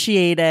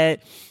 appreciate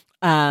it.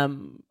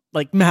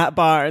 Like Matt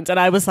Barnes. And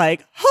I was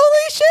like,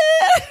 holy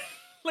shit.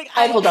 Like,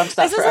 I'd hold on to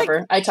that forever.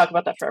 Like, I talk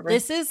about that forever.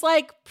 This is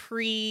like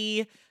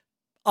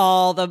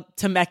all the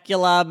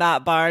Temecula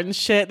Matt Barnes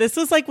shit. This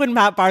was like when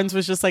Matt Barnes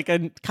was just like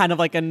a kind of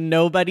like a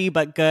nobody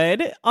but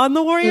good on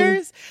the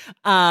Warriors,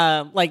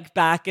 like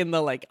back in the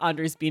like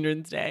Andres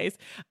Biener's days.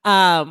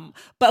 But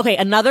okay,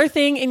 another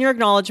thing in your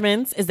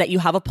acknowledgements is that you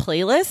have a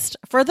playlist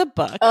for the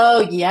book.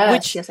 Oh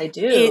yes, yes I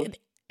do.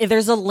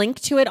 there's a link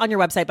to it on your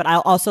website, but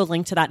I'll also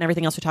link to that and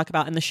everything else we talk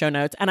about in the show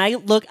notes. And I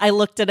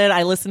looked at it.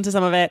 I listened to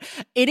some of it.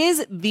 It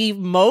is the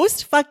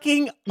most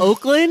fucking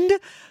Oakland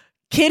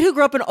kid who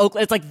grew up in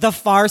Oakland. It's like the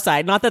Far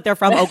Side. Not that they're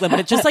from Oakland, but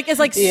it just like is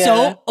like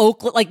so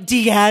Oakland, like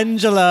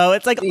D'Angelo.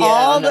 It's like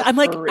I'm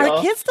like,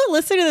 are kids still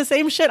listening to the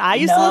same shit I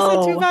used to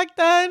listen to back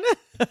then?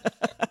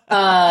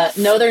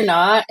 No, they're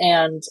not.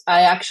 And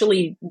I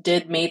actually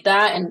made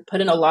that and put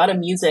in a lot of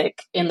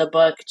music in the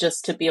book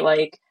just to be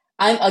like,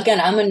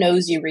 I'm a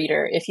nosy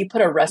reader. If you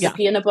put a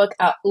recipe in a book,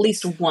 at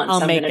least once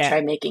I'm going to try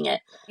making it.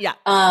 Yeah.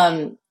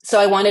 So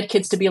I wanted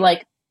kids to be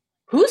like,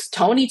 who's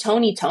Tony?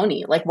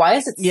 Like, why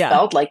is it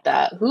spelled like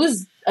that?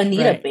 Who's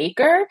Anita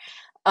Baker?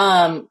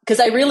 Because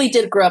I really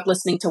did grow up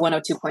listening to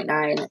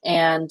 102.9,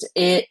 and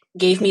it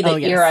gave me the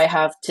ear I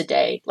have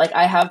today. Like,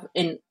 I have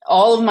in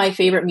all of my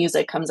favorite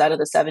music comes out of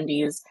the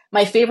 70s.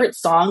 My favorite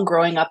song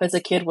growing up as a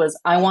kid was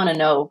 "I Want to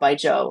Know" by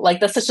Joe. Like,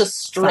 that's such a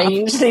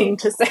strange thing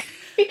to say.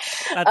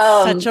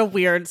 That's such a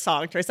weird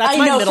song choice. That's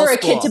my middle for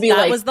school. A kid to be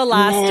that was the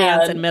last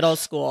dance in middle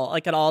school,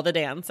 like at all the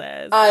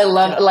dances. I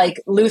love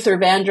like Luther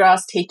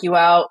Vandross, "Take You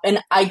Out." And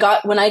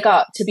when I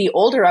got to be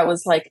older, I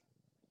was like,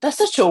 that's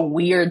such a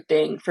weird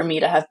thing for me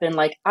to have been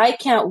like, I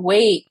can't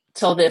wait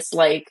till this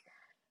like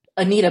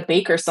Anita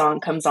Baker song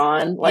comes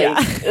on. Like,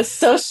 it's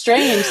so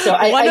strange. So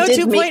I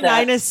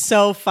 102.9 is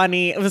so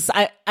funny. It was,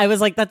 I was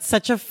like, that's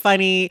such a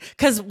funny,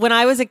 because when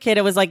I was a kid,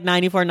 it was like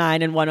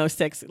 94.9 and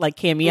 106, like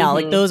KMEL.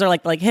 Like those are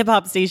like hip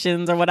hop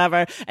stations or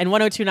whatever. And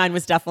 102.9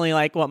 was definitely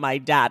like what my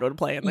dad would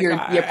play in the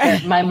car.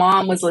 My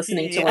mom was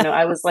listening to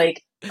I was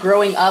like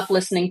growing up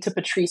listening to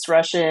Patrice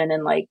Rushen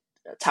and like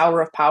Tower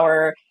of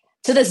Power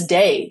to this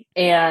day.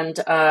 And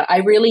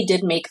I really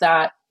did make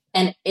that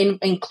and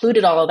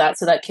included all of that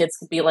so that kids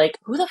could be like,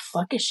 who the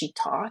fuck is she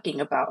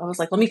talking about? I was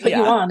like, let me put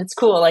you on. It's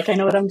cool. Like, I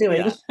know what I'm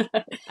doing.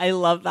 Yeah. I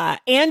love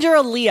that. And you're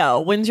a Leo.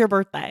 When's your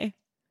birthday?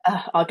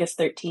 August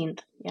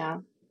 13th. Yeah.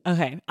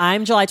 Okay.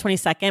 I'm July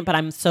 22nd, but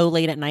I'm so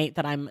late at night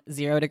that I'm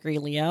 0-degree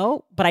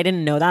Leo. But I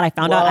didn't know that. I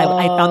found out.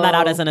 I found that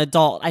out as an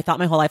adult. I thought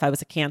my whole life I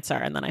was a Cancer,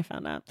 and then I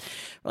found out.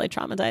 Really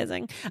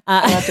traumatizing.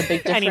 That's a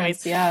big difference.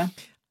 Anyways, yeah.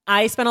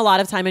 I spent a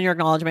lot of time in your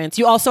acknowledgments.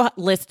 You also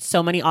list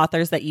so many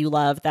authors that you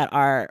love that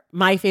are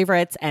my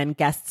favorites and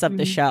guests of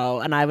the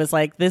show. And I was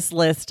like, this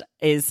list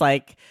is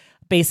like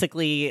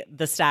basically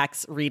the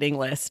Stacks reading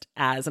list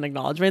as an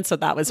acknowledgement. So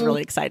that was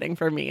really exciting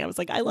for me. I was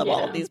like, I love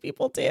all of these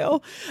people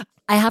too.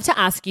 I have to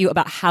ask you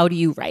about, how do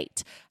you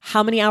write?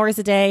 How many hours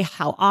a day?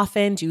 How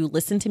often? Do you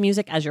listen to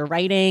music as you're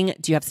writing?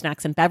 Do you have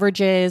snacks and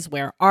beverages?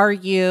 Where are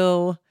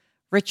you?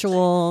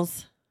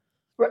 Rituals?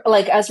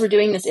 Like, as we're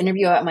doing this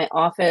interview at my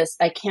office,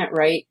 I can't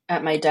write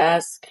at my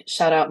desk.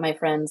 Shout out my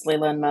friends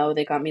Layla and Mo.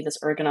 They got me this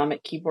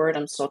ergonomic keyboard.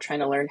 I'm still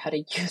trying to learn how to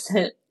use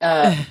it.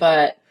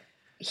 But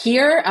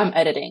here I'm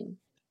editing.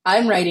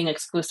 I'm writing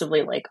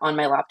exclusively like on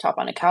my laptop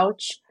on a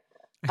couch,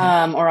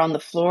 or on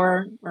the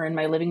floor, or in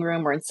my living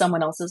room, or in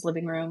someone else's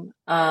living room.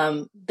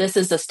 This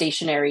is a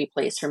stationary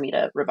place for me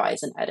to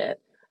revise and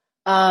edit.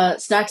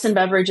 Snacks and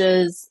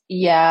beverages.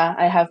 Yeah,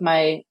 I have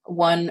my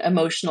one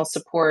emotional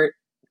support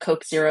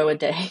Coke Zero a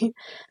day.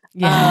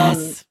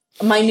 Yes.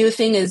 My new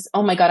thing is,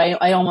 oh my God,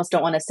 I almost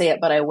don't want to say it,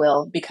 but I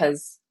will,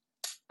 because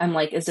I'm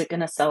like, is it going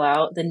to sell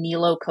out? The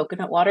Nilo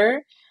coconut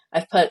water.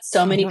 I've put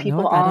so many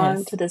people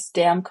on to this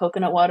damn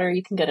coconut water.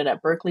 You can get it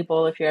at Berkeley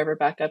Bowl if you're ever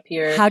back up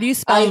here. How do you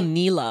spell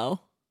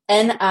Nilo?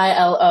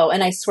 Nilo.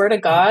 And I swear to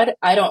God,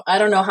 I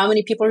don't know how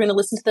many people are going to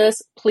listen to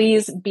this.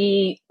 Please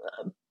be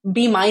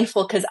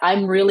mindful, because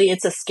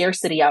it's a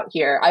scarcity out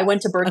here. I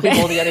went to Berkeley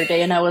Bowl the other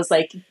day and I was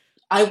like,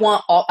 I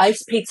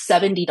paid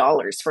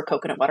 $70 for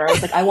coconut water. I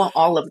was like, I want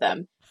all of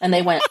them. And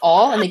they went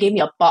all, and they gave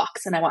me a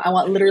box, and I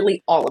want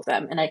literally all of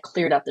them. And I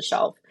cleared out the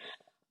shelf.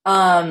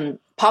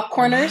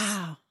 Popcorners.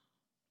 Wow.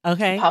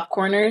 Okay.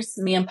 Popcorners.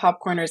 Me and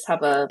Popcorners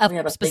have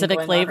a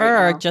specific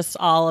flavor, or just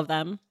all of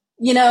them?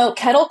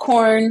 Kettle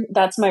corn,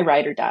 that's my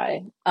ride or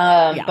die.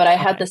 But I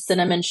had the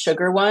cinnamon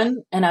sugar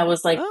one, and I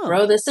was like,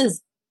 bro, this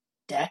is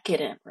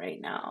decadent right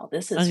now.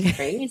 This is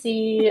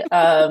crazy.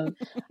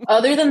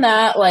 Other than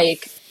that,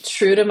 like,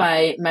 true to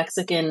my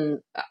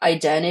Mexican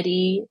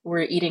identity,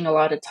 we're eating a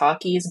lot of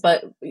Takis,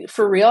 but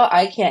for real,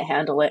 I can't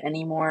handle it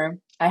anymore.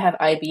 I have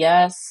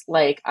IBS.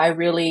 Like,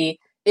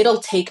 it'll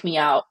take me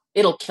out.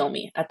 It'll kill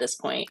me at this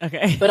point.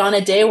 Okay. But on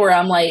a day where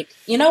I'm like,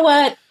 you know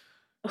what?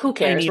 Who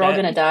cares? We're all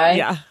going to die.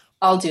 Yeah.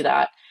 I'll do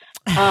that.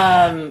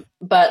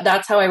 But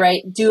that's how I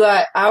write. Do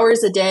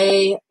hours a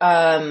day.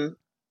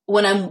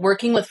 When I'm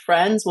working with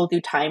friends, we'll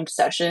do timed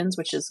sessions,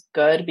 which is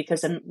good,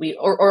 because then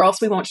or else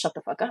we won't shut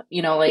the fuck up.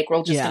 Like,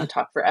 we're just going to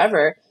talk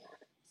forever.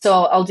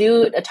 So I'll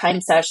do a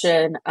timed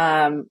session.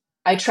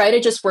 I try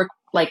to just work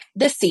like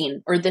this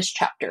scene or this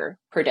chapter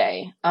per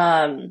day.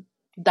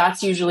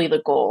 That's usually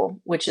the goal,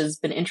 which has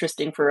been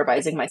interesting for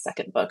revising my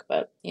second book.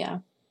 But yeah.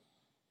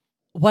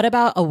 What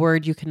about a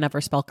word you can never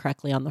spell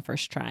correctly on the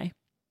first try?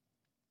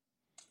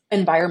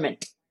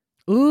 Environment.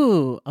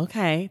 Ooh,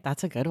 okay.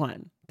 That's a good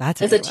one.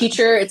 As a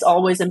teacher, it's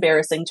always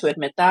embarrassing to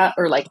admit that,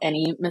 or like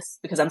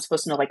because I'm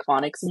supposed to know like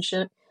phonics and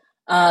shit.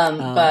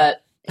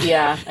 But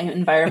yeah,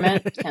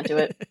 environment, can't do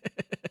it.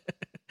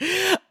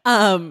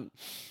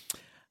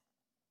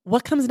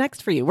 What comes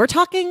next for you? We're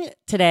talking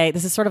today.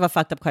 This is sort of a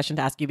fucked up question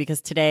to ask you because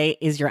today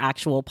is your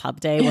actual pub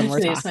day when we're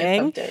Today's my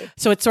talking. pub day.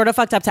 So it's sort of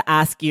fucked up to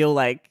ask you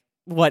like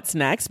what's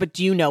next, but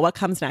do you know what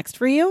comes next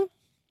for you?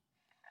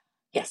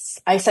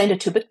 Yes, I signed a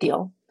 2-book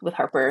deal with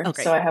Harper. Oh,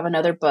 great. So I have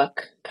another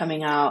book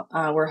coming out.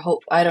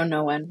 I don't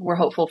know when. We're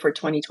hopeful for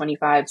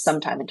 2025,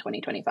 sometime in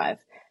 2025.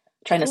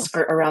 Trying to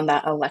skirt around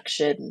that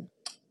election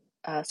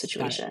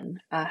situation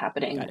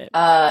happening. Got it.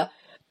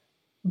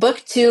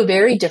 Book 2,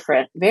 very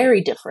different,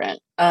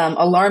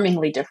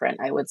 alarmingly different,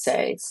 I would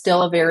say.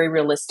 Still a very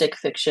realistic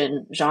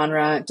fiction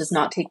genre. Does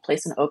not take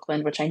place in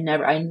Oakland, which I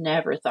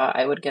never thought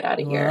I would get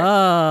out of here.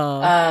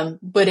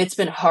 But it's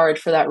been hard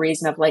for that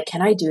reason of like,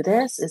 can I do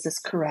this? Is this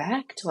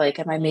correct? Like,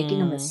 am I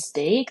making a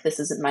mistake? This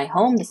isn't my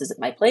home. This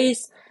isn't my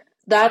place.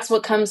 That's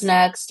what comes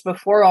next.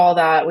 Before all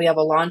that, we have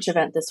a launch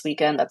event this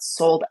weekend that's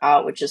sold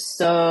out, which is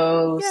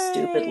so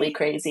stupidly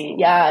crazy.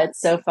 Yeah,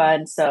 it's so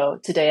fun. So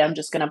today I'm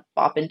just going to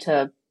pop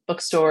into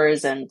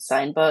bookstores and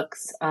sign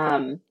books,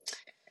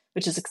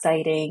 which is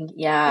exciting.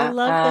 Yeah. I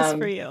love this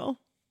for you.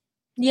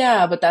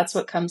 Yeah, but that's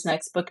what comes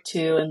next. Book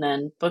 2 and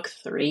then book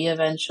 3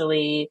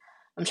 eventually.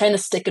 I'm trying to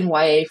stick in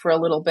YA for a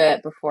little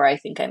bit before I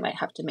think I might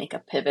have to make a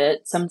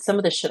pivot. Some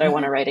of the shit I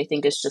want to write, I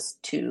think, is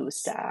just too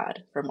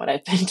sad from what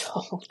I've been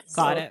told.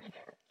 Got it.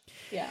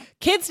 Yeah.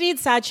 Kids need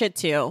sad shit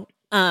too.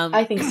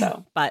 I think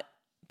so. But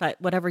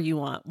whatever you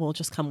want, we'll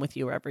just come with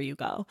you wherever you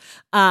go.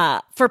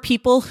 For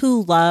people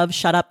who love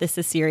Shut Up, This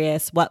Is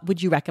Serious, what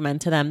would you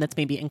recommend to them that's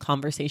maybe in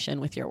conversation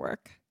with your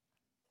work?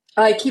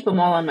 I keep them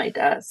all on my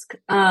desk.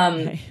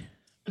 Okay.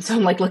 So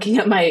I'm like looking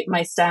at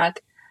my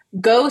stack.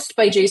 Ghost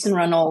by Jason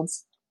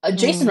Reynolds.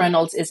 Jason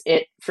Reynolds is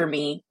it for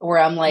me, where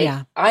I'm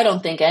like, I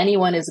don't think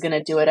anyone is going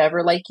to do it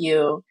ever like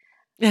you.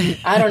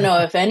 I don't know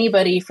if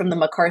anybody from the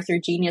MacArthur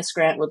Genius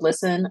Grant would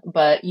listen,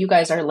 but you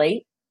guys are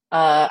late.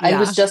 I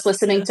was just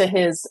listening to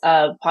his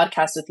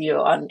podcast with you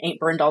on Ain't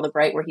Burned All the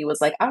Bright, where he was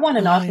like, I want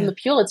a nod from the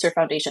Pulitzer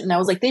Foundation. And I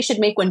was like, they should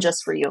make one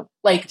just for you.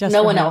 Like, just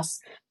no one else.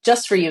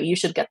 Just for you. You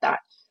should get that.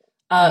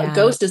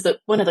 Ghost is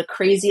one of the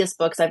craziest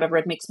books I've ever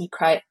read. Makes me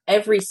cry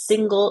every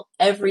single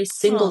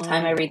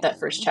time I read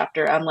that first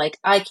chapter. I'm like,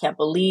 I can't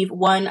believe.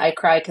 1, I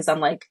cry because I'm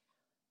like,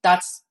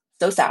 that's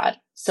so sad,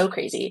 so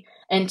crazy.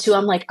 And 2,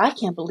 I'm like, I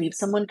can't believe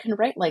someone can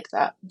write like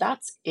that.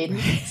 That's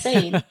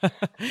insane.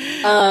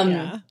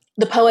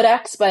 The Poet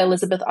X by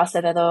Elizabeth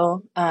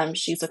Acevedo.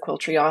 She's a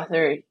quiltry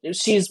author.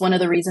 She's one of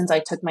the reasons I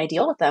took my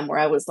deal with them, where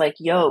I was like,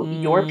 yo,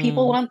 your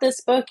people want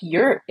this book.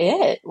 You're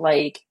it.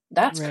 Like,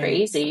 that's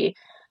crazy.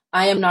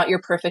 I Am Not Your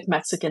Perfect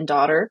Mexican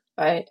Daughter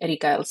by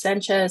Erika L.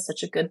 Sanchez.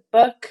 Such a good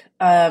book.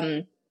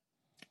 My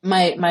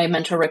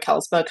mentor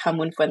Raquel's book,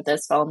 Hamun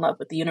Fuentes, Fell in Love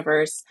with the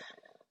Universe,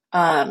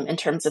 in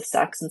terms of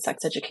sex and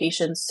sex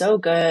education. So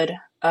good.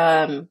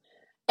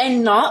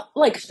 And not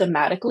like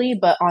thematically,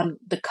 but on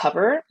the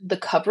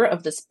cover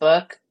of this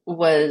book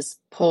was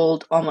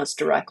pulled almost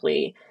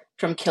directly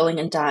from Killing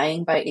and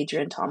Dying by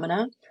Adrian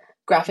Tomina,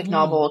 graphic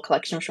novel, a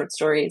collection of short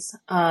stories.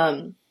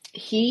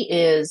 He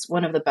is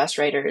one of the best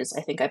writers I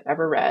think I've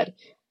ever read.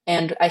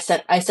 And I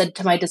said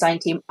to my design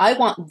team, I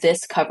want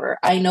this cover.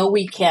 I know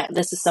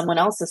this is someone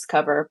else's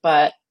cover,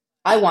 but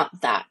I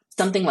want that,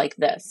 something like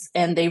this.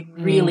 And they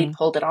really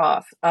pulled it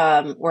off,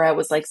 where I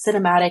was like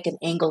cinematic and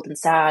angled and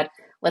sad.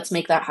 Let's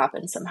make that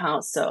happen somehow.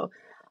 So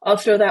I'll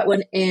throw that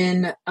one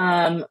in.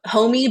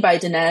 Homie by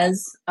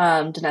Dinez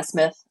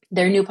Smith.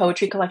 Their new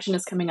poetry collection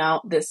is coming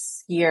out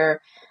this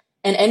year.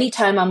 And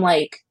anytime I'm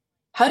like,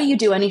 how do you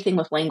do anything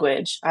with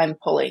language? I'm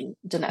pulling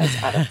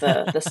Dinez out of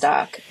the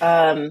stack.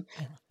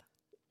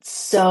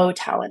 So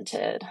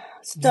talented.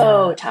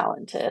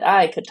 Talented.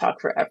 I could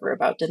talk forever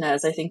about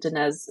Dinez. I think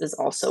Dinez is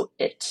also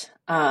it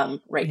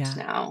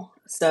now.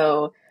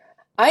 So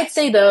I'd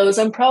say those.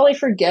 I'm probably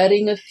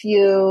forgetting a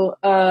few,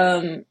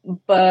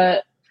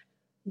 but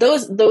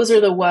those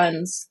are the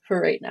ones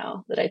for right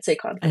now that I'd say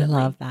confidently. I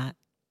love that.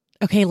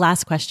 Okay,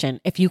 last question.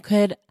 If you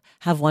could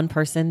have one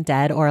person,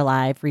 dead or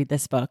alive, read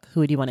this book, who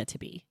would you want it to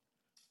be?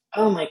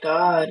 Oh my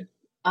God.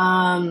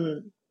 I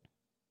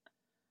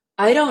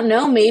don't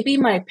know. Maybe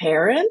my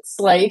parents.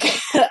 Like,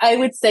 I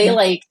would say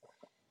like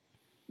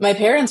my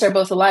parents are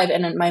both alive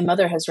and my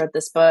mother has read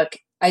this book.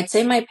 I'd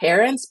say my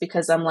parents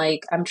because I'm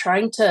like,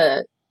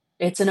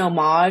 it's an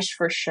homage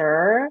for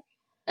sure.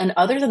 And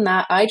other than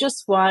that, I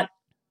just want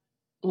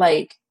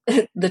like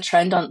the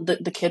trend on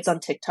the kids on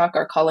TikTok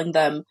are calling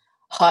them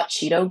hot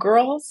Cheeto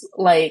girls.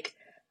 Like,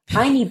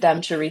 I need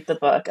them to read the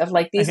book of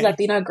like these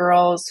Latina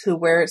girls who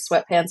wear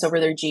sweatpants over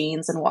their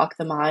jeans and walk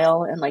the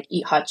mile and like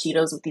eat hot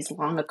Cheetos with these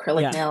long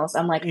acrylic nails.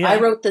 I'm like, I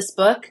wrote this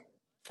book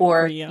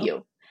for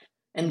you.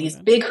 And these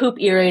big hoop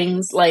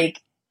earrings.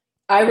 Like,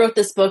 I wrote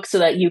this book so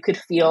that you could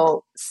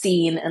feel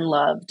seen and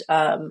loved.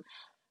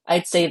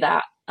 I'd say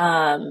that.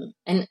 And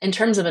in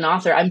terms of an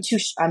author, I'm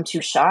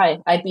too shy.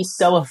 I'd be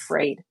so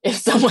afraid if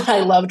someone I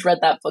loved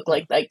read that book.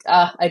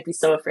 I'd be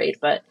so afraid.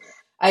 But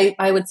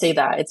I would say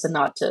that it's a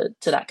nod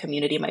to that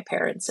community, my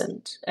parents,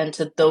 and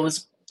to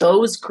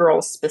those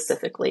girls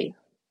specifically.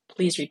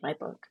 Please read my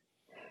book.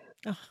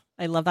 Oh,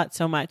 I love that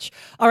so much.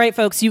 All right,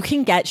 folks, you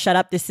can get Shut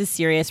Up, This Is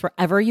Serious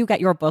wherever you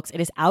get your books. It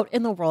is out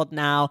in the world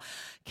now.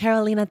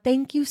 Carolina,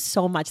 thank you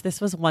so much.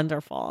 This was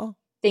wonderful.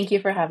 Thank you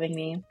for having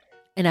me.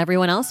 And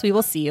everyone else, we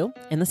will see you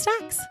in the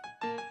stacks.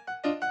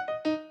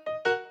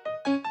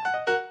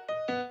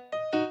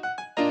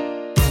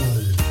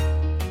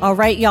 All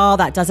right, y'all,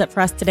 that does it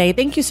for us today.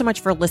 Thank you so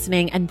much for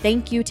listening, and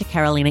thank you to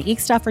Carolina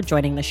Ixta for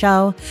joining the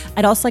show.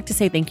 I'd also like to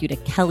say thank you to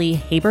Kelly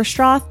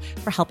Haberstroth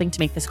for helping to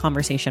make this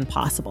conversation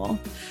possible.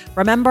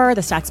 Remember,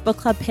 the Stacks Book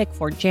Club pick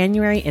for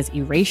January is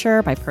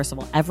Erasure by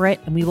Percival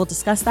Everett, and we will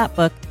discuss that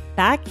book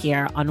back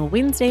here on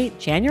Wednesday,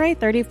 January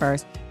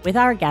 31st with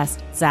our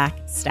guest, Zach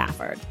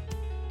Stafford.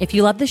 If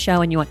you love the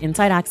show and you want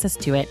inside access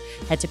to it,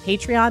 head to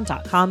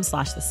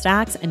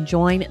patreon.com/thestacks and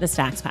join the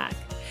Stacks Pack.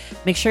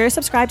 Make sure you're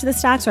subscribed to The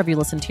Stacks wherever you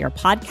listen to your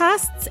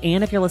podcasts.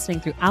 And if you're listening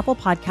through Apple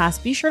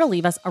Podcasts, be sure to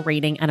leave us a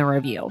rating and a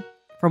review.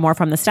 For more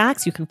from The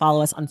Stacks, you can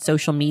follow us on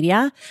social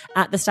media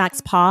at The Stacks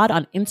Pod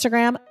on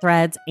Instagram,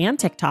 Threads, and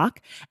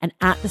TikTok, and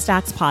at The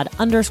Stacks Pod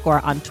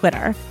 _ on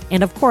Twitter.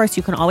 And of course,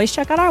 you can always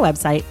check out our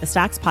website,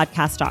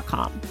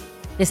 thestackspodcast.com.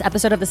 This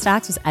episode of The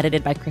Stacks was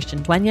edited by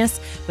Christian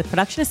Duenas with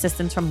production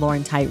assistance from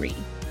Lauren Tyree.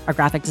 Our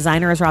graphic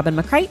designer is Robin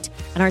McCrite,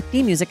 and our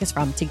theme music is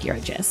from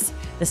Tigirigis.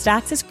 The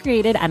Stacks is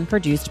created and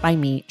produced by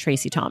me,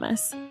 Tracy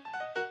Thomas.